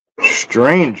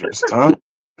 Strangest, huh?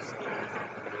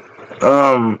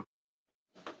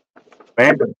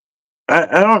 Man,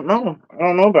 I don't know. I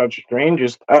don't know about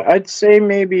strangest. I'd say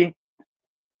maybe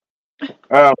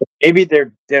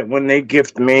they're that when they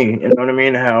gift me, you know what I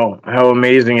mean? How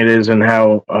amazing it is, and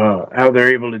how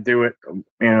they're able to do it. You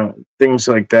know, things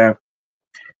like that.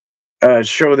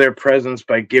 Show their presence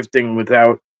by gifting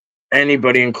without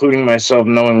anybody, including myself,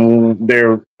 knowing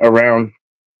they're around.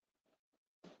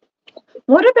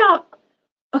 What about?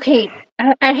 Okay,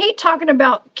 I hate talking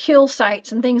about kill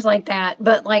sites and things like that,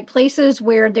 but like places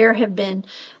where there have been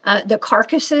the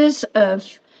carcasses of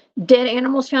dead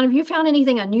animals found. Have you found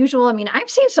anything unusual? I mean, I've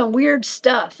seen some weird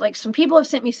stuff. Like some people have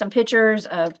sent me some pictures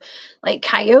of like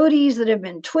coyotes that have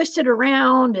been twisted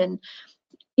around, and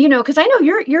you know, because I know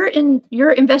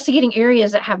you're investigating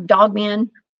areas that have dogmen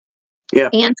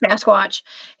and Sasquatch.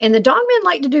 And the dogmen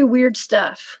like to do weird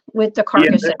stuff with the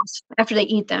carcasses after they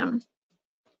eat them.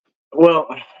 Well,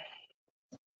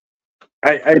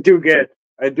 I do get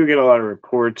a lot of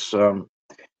reports.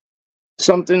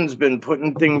 Something's been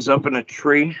putting things up in a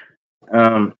tree.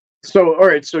 So all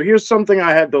right, so here's something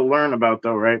I had to learn about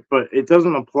though, right? But it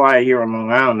doesn't apply here on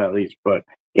Long Island at least, but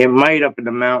it might up in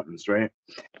the mountains, right?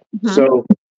 Mm-hmm. So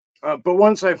but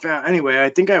once I found, anyway, I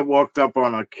think I walked up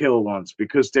on a kill once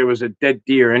because there was a dead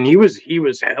deer, and he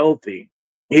was healthy.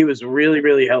 He was really,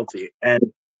 really healthy,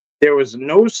 and there was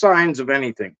no signs of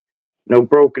anything, no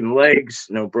broken legs,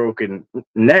 no broken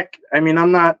neck. I mean,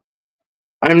 I'm not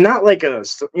like a,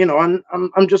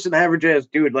 I'm just an average ass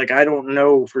dude. Like, I don't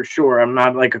know for sure. I'm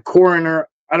not like a coroner.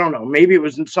 I don't know. Maybe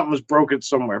something was broken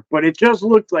somewhere, but it just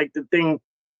looked like the thing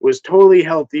was totally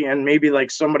healthy, and maybe like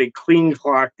somebody clean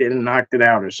clocked it and knocked it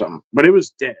out or something, but it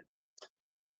was dead.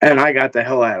 And I got the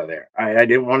hell out of there. I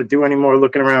didn't want to do any more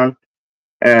looking around,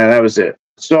 and that was it.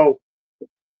 So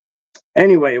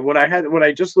anyway, what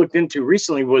I just looked into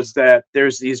recently was that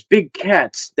there's these big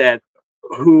cats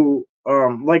who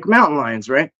like mountain lions,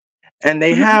 right? And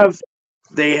they have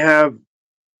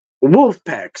wolf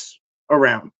packs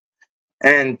around,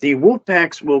 and the wolf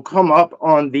packs will come up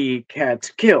on the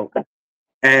cat's kill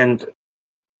and,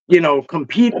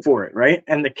 compete for it, right?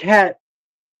 And the cat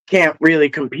can't really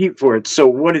compete for it. So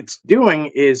what it's doing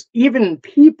is, even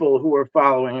people who are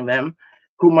following them,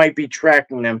 who might be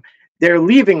tracking them, they're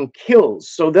leaving kills.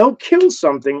 So they'll kill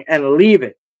something and leave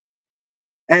it.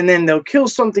 And then they'll kill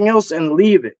something else and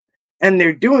leave it. And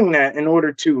they're doing that in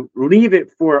order to leave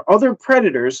it for other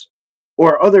predators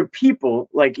or other people,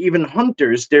 like even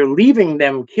hunters. They're leaving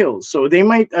them kills. So they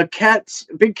might,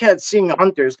 big cat seeing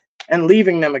hunters and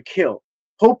leaving them a kill,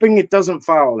 hoping it doesn't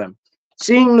follow them.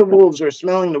 Seeing the wolves or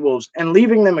smelling the wolves and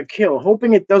leaving them a kill,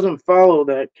 hoping it doesn't follow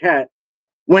that cat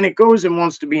when it goes and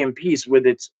wants to be in peace with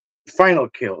its final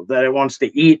kill that it wants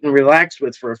to eat and relax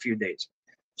with for a few days.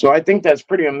 So I think that's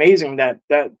pretty amazing that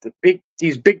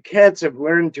these big cats have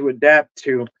learned to adapt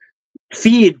to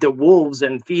feed the wolves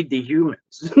and feed the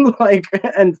humans,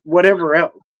 and whatever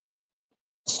else.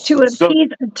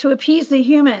 To appease the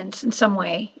humans in some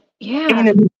way.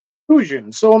 Yeah.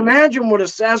 So imagine what a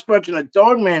Sasquatch and a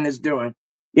dogman is doing.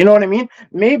 You know what I mean?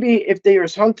 Maybe if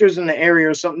there's hunters in the area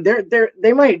or something,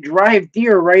 they might drive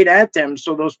deer right at them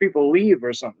so those people leave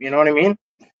or something. You know what I mean?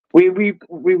 We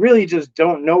really just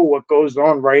don't know what goes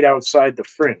on right outside the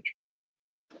fringe.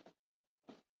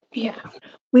 Yeah,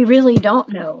 we really don't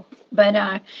know. But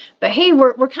hey,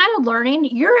 we're kind of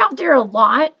learning. You're out there a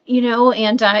lot,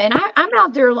 and I'm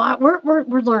out there a lot. We're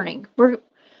learning.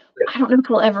 I don't know if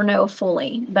we'll ever know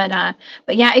fully, but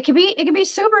yeah, it can be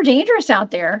super dangerous out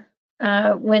there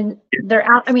when they're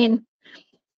out. I mean,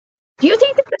 do you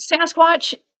think that the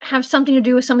Sasquatch have something to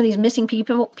do with some of these missing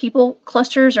people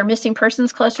clusters or missing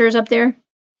persons clusters up there?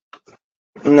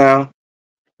 No,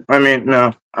 I mean,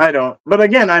 no, I don't. But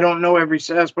again, I don't know every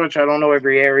Sasquatch. I don't know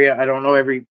every area. I don't know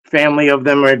every family of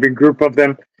them or every group of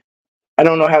them. I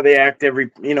don't know how they act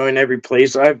in every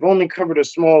place. I've only covered a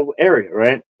small area,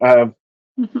 right?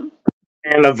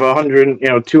 And of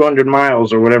 100, 200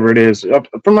 miles or whatever it is, up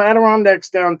from Adirondacks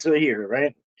down to here,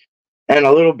 right? And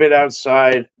a little bit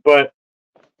outside, but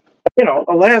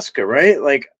Alaska, right?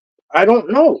 Like, I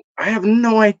don't know. I have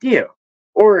no idea.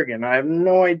 Oregon, I have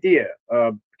no idea.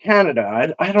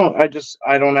 Canada, I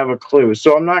don't have a clue.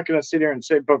 So I'm not going to sit here and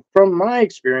say, but from my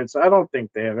experience, I don't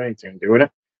think they have anything to do with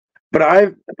it. But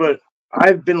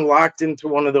I've been locked into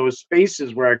one of those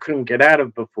spaces where I couldn't get out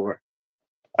of before.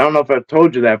 I don't know if I've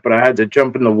told you that, but I had to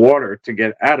jump in the water to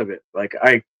get out of it. Like,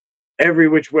 every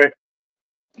which way.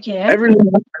 Yeah. Everywhere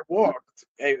I walked,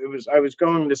 I was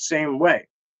going the same way.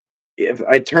 If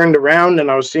I turned around and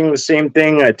I was seeing the same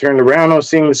thing, I turned around, I was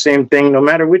seeing the same thing. No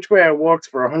matter which way I walked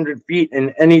for 100 feet in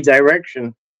any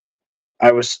direction,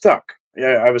 I was stuck.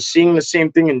 Yeah, I was seeing the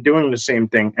same thing and doing the same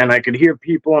thing, and I could hear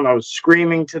people, and I was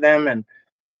screaming to them, and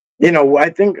I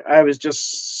think I was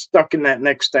just stuck in that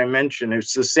next dimension.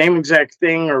 It's the same exact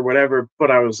thing or whatever,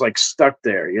 but I was like stuck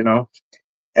there,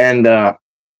 and I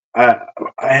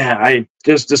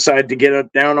just decided to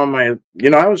get down on my,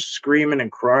 I was screaming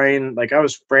and crying, like I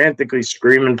was frantically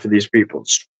screaming for these people,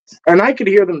 and I could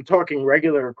hear them talking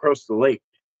regular across the lake.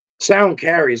 Sound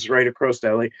carries right across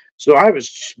that lake, so I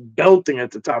was belting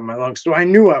at the top of my lungs. So I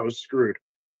knew I was screwed.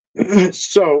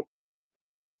 So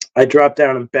I dropped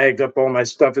down and bagged up all my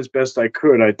stuff as best I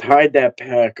could. I tied that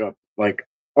pack up like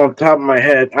on top of my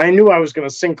head. I knew I was going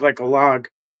to sink like a log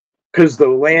because the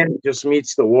land just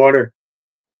meets the water.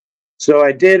 So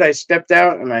I did. I stepped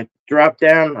out and I dropped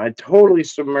down. I totally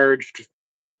submerged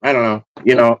I don't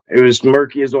know, it was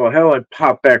murky as all hell. I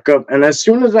popped back up, and as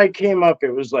soon as I came up,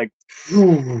 it was like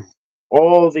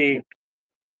all the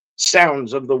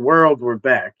sounds of the world were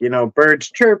back.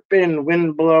 Birds chirping,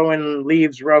 wind blowing,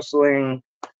 leaves rustling.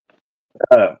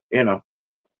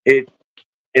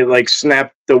 It like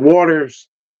snapped the waters,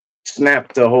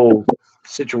 snapped the whole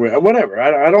situation. Whatever.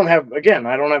 I don't have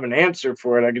an answer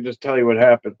for it. I can just tell you what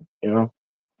happened.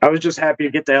 I was just happy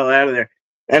to get the hell out of there.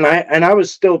 And I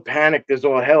was still panicked as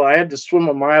all hell. I had to swim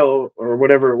a mile or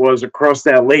whatever it was across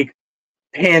that lake,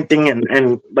 panting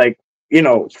and like,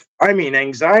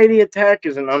 anxiety attack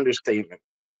is an understatement.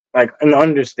 Like an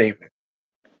understatement.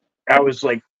 I was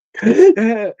like,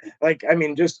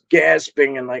 just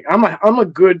gasping, and like I'm a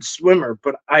good swimmer,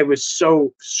 but I was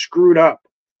so screwed up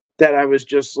that I was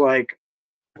just like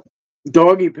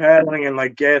doggy paddling and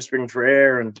like gasping for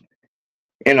air and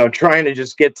trying to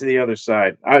just get to the other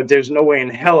side. There's no way in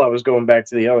hell I was going back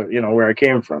to the other, where I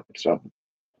came from. So,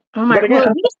 oh my God.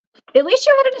 Well, at least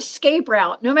you had an escape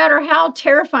route, no matter how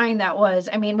terrifying that was.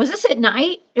 I mean, was this at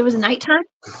night? It was nighttime?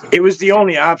 It was the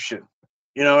only option.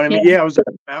 You know what I mean? Yeah, I was up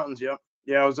in the mountains. Yep.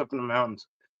 Yeah, I was up in the mountains.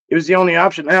 It was the only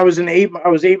option. And I was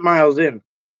 8 miles in.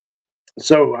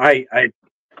 So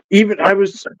even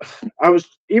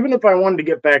if I wanted to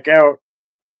get back out,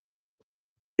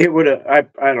 it would have,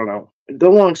 I don't know. The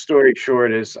long story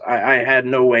short is I had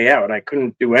no way out. I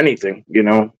couldn't do anything,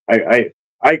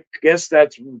 I guess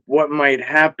that's what might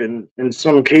happen in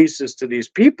some cases to these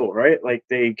people, right? Like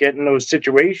they get in those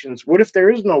situations. What if there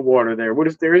is no water there? What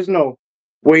if there is no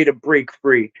way to break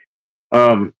free?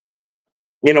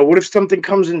 What if something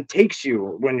comes and takes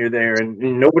you when you're there and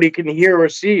nobody can hear or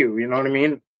see you, you know what I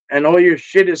mean? And all your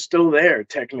shit is still there,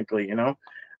 technically,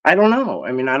 I don't know.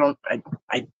 I mean, I don't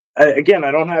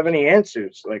have any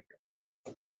answers. Like,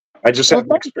 I just have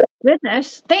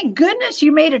experience. Thank goodness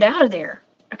you made it out of there.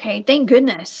 Okay, thank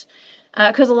goodness.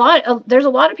 Because there's a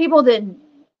lot of people that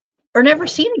are never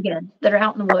seen again that are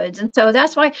out in the woods. And so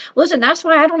that's why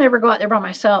I don't ever go out there by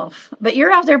myself. But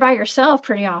you're out there by yourself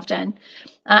pretty often.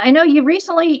 I know you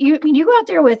recently, you go out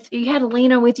there you had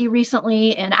Elena with you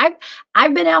recently, and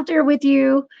I've been out there with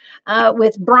you,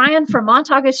 with Brian from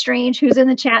Montauk is Strange, who's in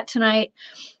the chat tonight.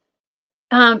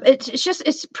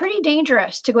 It's pretty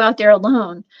dangerous to go out there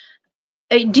alone.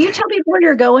 Do you tell people where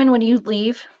you're going when you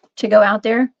leave to go out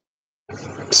there?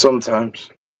 Sometimes,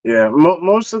 yeah.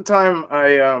 Most of the time,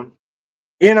 I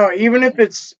even if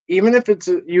it's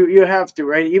you have to,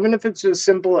 right? Even if it's as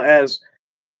simple as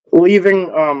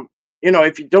leaving,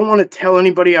 if you don't want to tell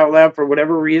anybody out loud for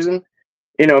whatever reason,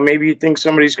 maybe you think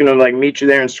somebody's gonna like meet you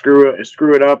there and screw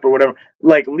it up or whatever.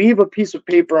 Like, leave a piece of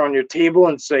paper on your table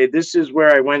and say, "This is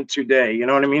where I went today." You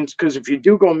know what I mean? Because if you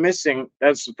do go missing,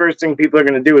 that's the first thing people are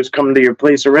gonna do is come to your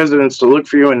place of residence to look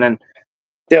for you, and then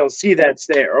they'll see that's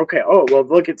there. Okay, oh well,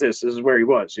 look at this. This is where he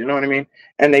was. You know what I mean?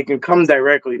 And they can come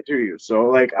directly to you. So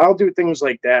like, I'll do things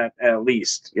like that at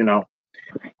least.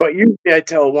 But usually I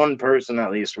tell one person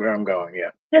at least where I'm going.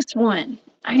 Yeah. Just one.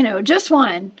 I know, just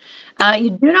one.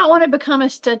 You do not want to become a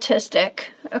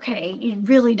statistic. Okay, you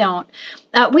really don't.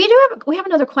 We have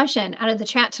another question out of the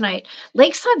chat tonight.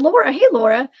 Lakeside Laura. Hey,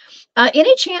 Laura.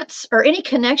 Any chance or any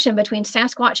connection between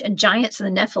Sasquatch and giants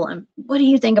and the Nephilim? What do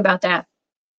you think about that?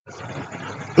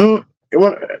 I don't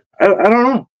know. I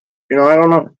don't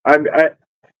know.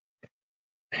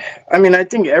 I mean, I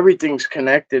think everything's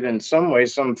connected in some way,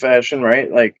 some fashion,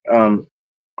 right? Like,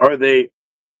 are they?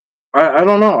 I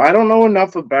don't know. I don't know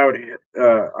enough about it.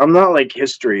 I'm not like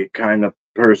history kind of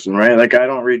person, right? Like, I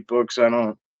don't read books. I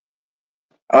don't.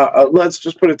 Let's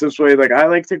just put it this way. Like, I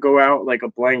like to go out like a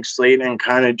blank slate and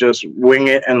kind of just wing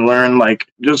it and learn. Like,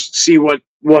 just see what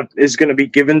is going to be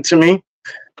given to me.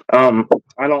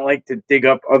 I don't like to dig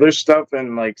up other stuff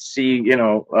and like see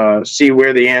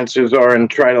where the answers are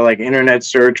and try to like internet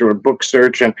search or book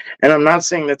search. And I'm not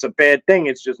saying that's a bad thing.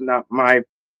 It's just not my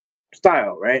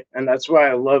style, right? And that's why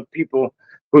I love people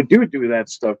who do that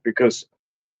stuff, because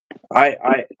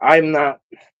I'm not,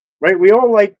 right? We all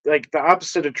like the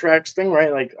opposite attracts thing,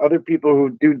 right? Like, other people who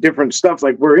do different stuff,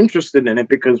 like, we're interested in it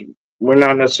because we're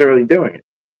not necessarily doing it.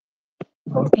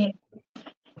 Okay.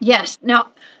 Yes.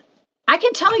 Now, I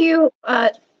can tell you,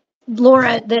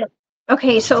 Laura, that,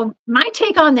 okay, so my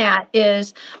take on that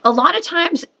is a lot of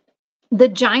times the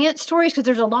giant stories, because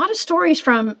there's a lot of stories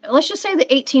from, let's just say the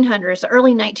 1800s, the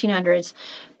early 1900s.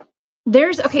 I'm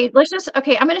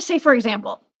going to say, for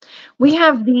example, we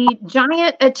have the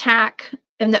giant attack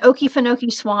in the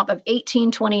Okefenokee Swamp of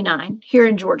 1829 here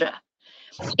in Georgia.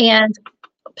 And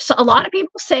So a lot of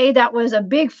people say that was a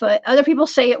Bigfoot. Other people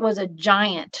say it was a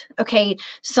giant. Okay.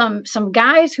 Some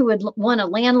guys who had won a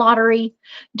land lottery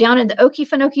down in the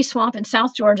Okefenokee Swamp in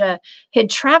South Georgia had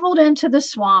traveled into the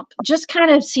swamp, just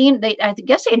kind of seen, I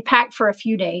guess they had packed for a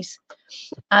few days.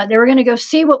 They were going to go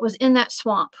see what was in that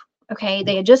swamp. Okay.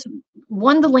 They had just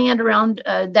won the land around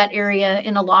that area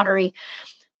in a lottery.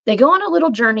 They go on a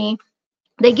little journey.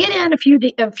 They get in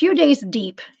a few days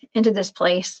deep into this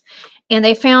place, and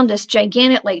they found this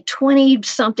gigantic, like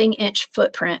 20-something inch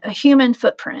footprint, a human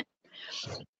footprint.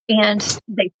 And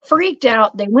they freaked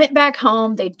out. They went back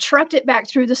home. They trucked it back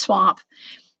through the swamp,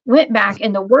 went back,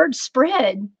 and the word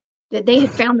spread that they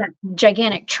had found that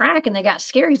gigantic track, and they got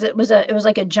scared because it was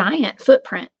like a giant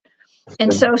footprint.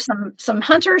 And so some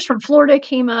hunters from Florida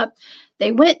came up.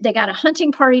 They got a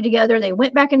hunting party together. They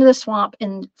went back into the swamp,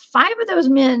 and 5 of those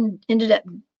men ended up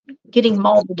getting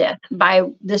mauled to death by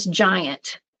this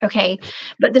giant. Okay.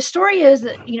 But the story is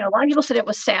that, a lot of people said it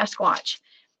was Sasquatch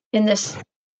in this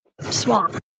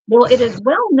swamp. Well, it is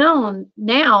well known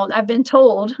now. I've been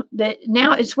told that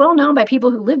now it's well known by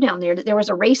people who live down there that there was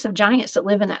a race of giants that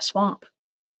live in that swamp.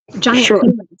 Giant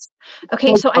humans.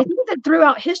 Okay, so I think that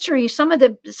throughout history, some of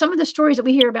the stories that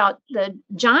we hear about the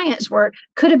giants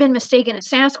could have been mistaken as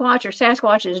Sasquatch, or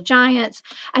Sasquatch as giants.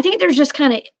 I think there's just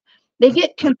they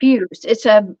get confused. It's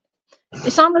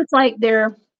almost like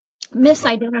they're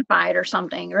misidentified or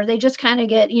something, or they just kind of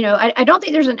get, I don't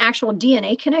think there's an actual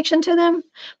DNA connection to them,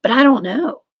 but I don't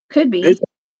know. Could be.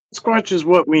 Squatch is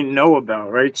what we know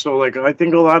about, right? So, like, I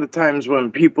think a lot of times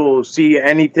when people see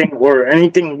anything or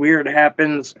anything weird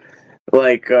happens,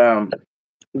 like,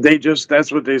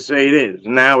 that's what they say it is.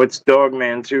 Now it's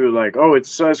Dogman too. Like, oh,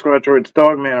 it's Sasquatch or it's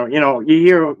Dogman.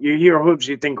 You hear hooves,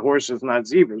 you think horses, not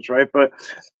zebras, right? But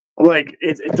like,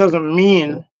 it doesn't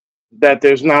mean that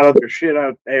there's not other shit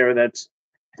out there that's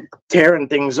tearing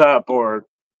things up or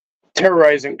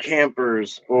terrorizing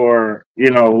campers or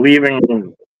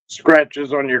leaving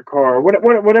scratches on your car,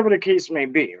 whatever the case may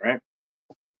be, right?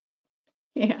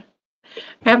 Yeah,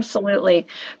 absolutely,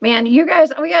 man. You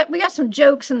guys, we got some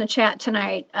jokes in the chat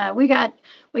tonight. We got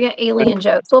alien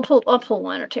jokes. I'll pull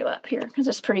one or two up here because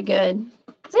it's pretty good.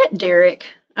 Is that Derek?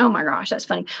 Oh my gosh, that's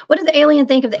funny. What did the alien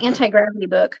think of the anti-gravity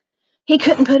book? He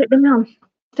couldn't put it down.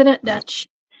 Didn't Dutch?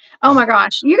 Oh my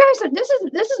gosh, you guys, this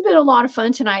has been a lot of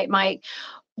fun tonight, Mike.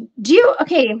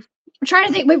 Okay, I'm trying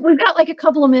to think. We've got like a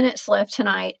couple of minutes left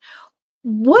tonight.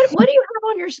 What do you have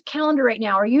on your calendar right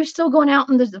now? Are you still going out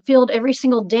in the field every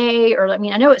single day? Or, I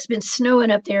mean, I know it's been snowing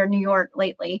up there in New York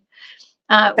lately.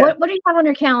 What do you have on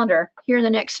your calendar here in the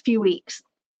next few weeks?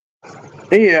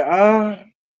 Yeah,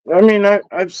 I mean,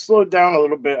 I've slowed down a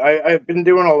little bit. I've been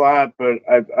doing a lot, but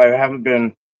I haven't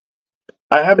been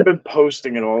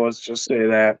posting at all. Let's just say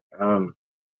that.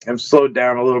 I've slowed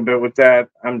down a little bit with that.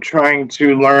 I'm trying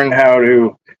to learn how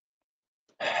to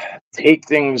take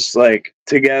things like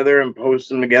together and post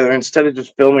them together instead of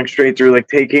just filming straight through, like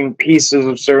taking pieces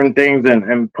of certain things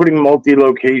and putting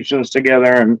multi-locations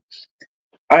together. And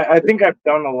I think I've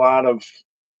done a lot of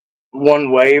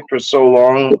one way for so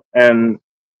long, and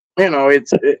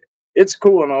it's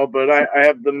cool and all, but I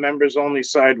have the members only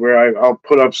side where I'll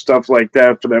put up stuff like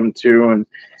that for them too, and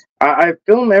I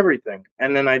film everything,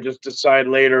 and then I just decide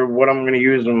later what I'm going to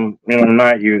use and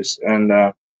not use.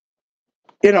 And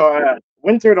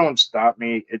winter don't stop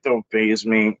me. It don't faze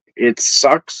me. It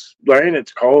sucks, right?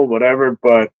 It's cold, whatever.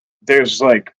 But there's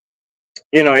like,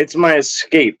 it's my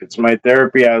escape. It's my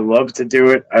therapy. I love to do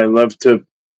it.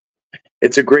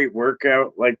 It's a great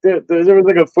workout. Like there was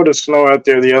like a foot of snow out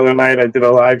there the other night. I did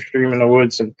a live stream in the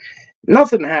woods and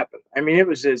nothing happened. I mean, it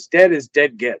was as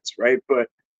dead gets, right? But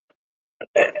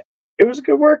it was a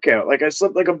good workout. Like I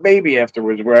slept like a baby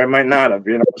afterwards where I might not have,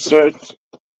 So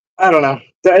I don't know.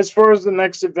 As far as the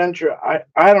next adventure,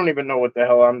 I don't even know what the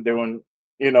hell I'm doing,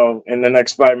 in the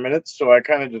next 5 minutes. So I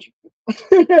kind of just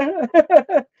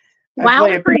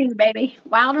wild and free, baby.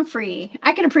 Wild and free.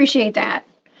 I can appreciate that.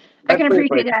 I can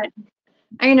appreciate that.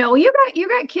 I know. You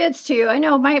got kids too. I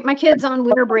know my kids on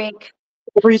winter break.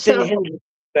 Everything hinges on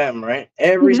them, right?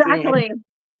 Exactly.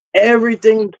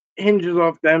 Everything hinges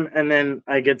off them, and then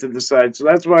I get to decide. So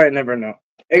that's why I never know.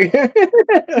 Yeah.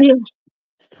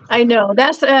 I know.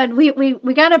 That's we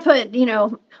got to put,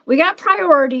 we got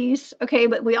priorities, okay,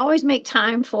 but we always make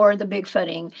time for the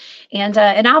Bigfooting, and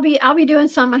I'll be doing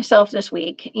some myself this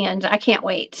week, and I can't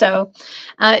wait. So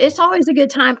it's always a good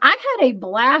time. I've had a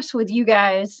blast with you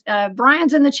guys.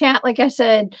 Brian's in the chat, like I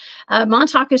said.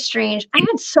 Montauk is strange. I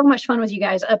had so much fun with you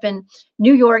guys up in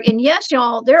New York, and yes,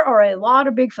 y'all, there are a lot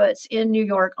of Bigfoots in New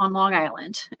York on Long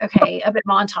Island. Okay, up at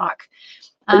Montauk.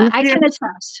 I can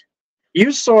attest.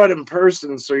 You saw it in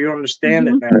person, so you understand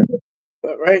it now.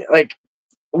 right? Like,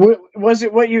 was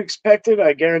it what you expected?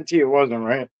 I guarantee it wasn't,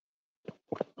 right?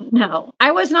 No,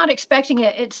 I was not expecting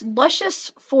it. It's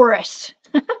luscious forest.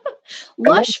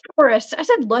 Lush forest. I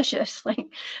said luscious, like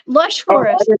lush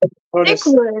forest, thick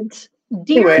woods,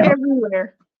 deer Anyway,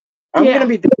 everywhere. I'm Yeah. gonna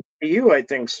be there for you, I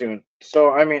think, soon.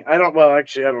 So I mean, I don't. Well,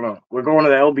 actually, I don't know. We're going to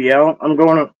the LBL. I'm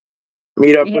going to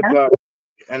meet up with,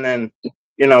 and then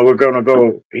we're gonna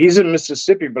go. He's in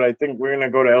Mississippi, but I think we're gonna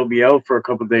go to LBL for a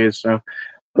couple of days. So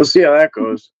we'll see how that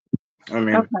goes. I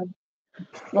mean, Okay.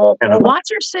 Well,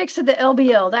 watch your six at the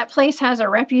LBL. That place has a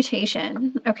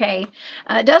reputation. Okay,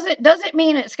 doesn't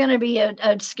mean it's going to be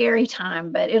a scary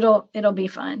time, but it'll be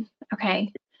fun.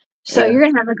 Okay, so you're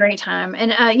going to have a great time.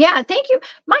 And yeah, thank you,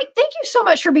 Mike. Thank you so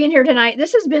much for being here tonight.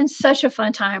 This has been such a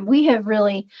fun time.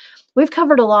 We've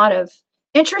covered a lot of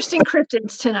interesting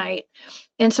cryptids tonight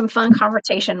and some fun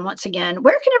conversation once again.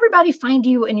 Where can everybody find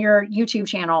you in your YouTube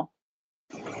channel?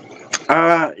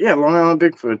 Yeah, Long Island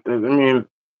Bigfoot. I mean,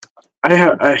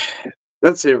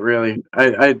 that's it really.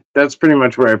 That's pretty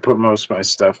much where I put most of my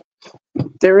stuff.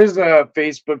 There is a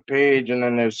Facebook page, and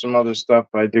then there's some other stuff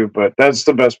I do, but that's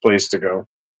the best place to go.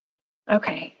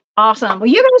 Okay, awesome. Well,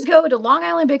 you guys go to Long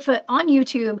Island Bigfoot on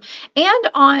YouTube and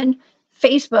on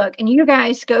Facebook, and you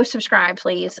guys go subscribe,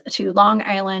 please, to Long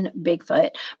Island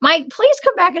Bigfoot. Mike, please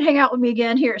come back and hang out with me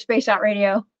again here at Space Out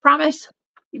Radio. Promise?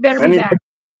 You better be back.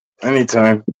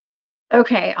 Anytime.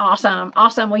 Okay, awesome.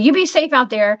 Well, you be safe out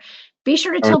there. Be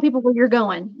sure to tell people where you're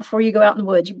going before you go out in the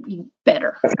woods. You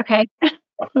better. Okay?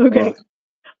 Okay.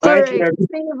 All right.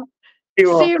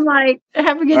 See you, Mike.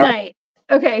 Have a good night.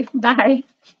 Okay, bye.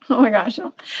 Oh my gosh.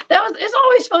 It's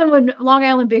always fun when Long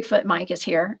Island Bigfoot Mike is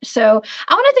here. So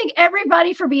I want to thank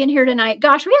everybody for being here tonight.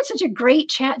 Gosh, we had such a great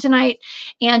chat tonight.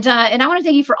 And I want to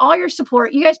thank you for all your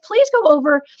support. You guys, please go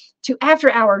over to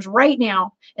After Hours right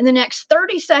now. In the next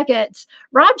 30 seconds,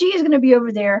 Rob G is going to be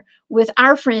over there with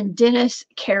our friend Dennis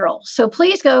Carroll. So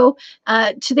please go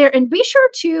to there and be sure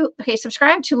to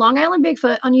subscribe to Long Island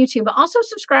Bigfoot on YouTube, but also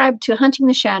subscribe to Hunting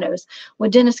the Shadows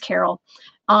with Dennis Carroll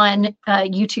on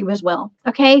YouTube as well.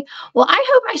 Okay. Well, I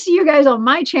hope I see you guys on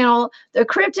my channel, The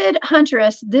Cryptid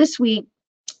Huntress, this week.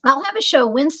 I'll have a show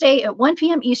Wednesday at 1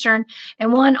 p.m. Eastern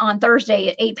and one on Thursday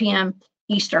at 8 p.m.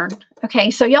 Eastern. Okay,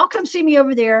 so y'all come see me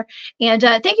over there. And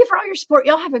thank you for all your support.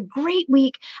 Y'all have a great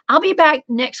week. I'll be back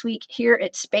next week here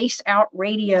at Space Out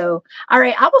Radio. All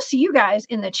right, I will see you guys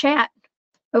in the chat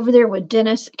over there with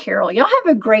Dennis Carroll. Y'all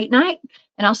have a great night,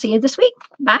 and I'll see you this week.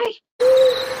 Bye.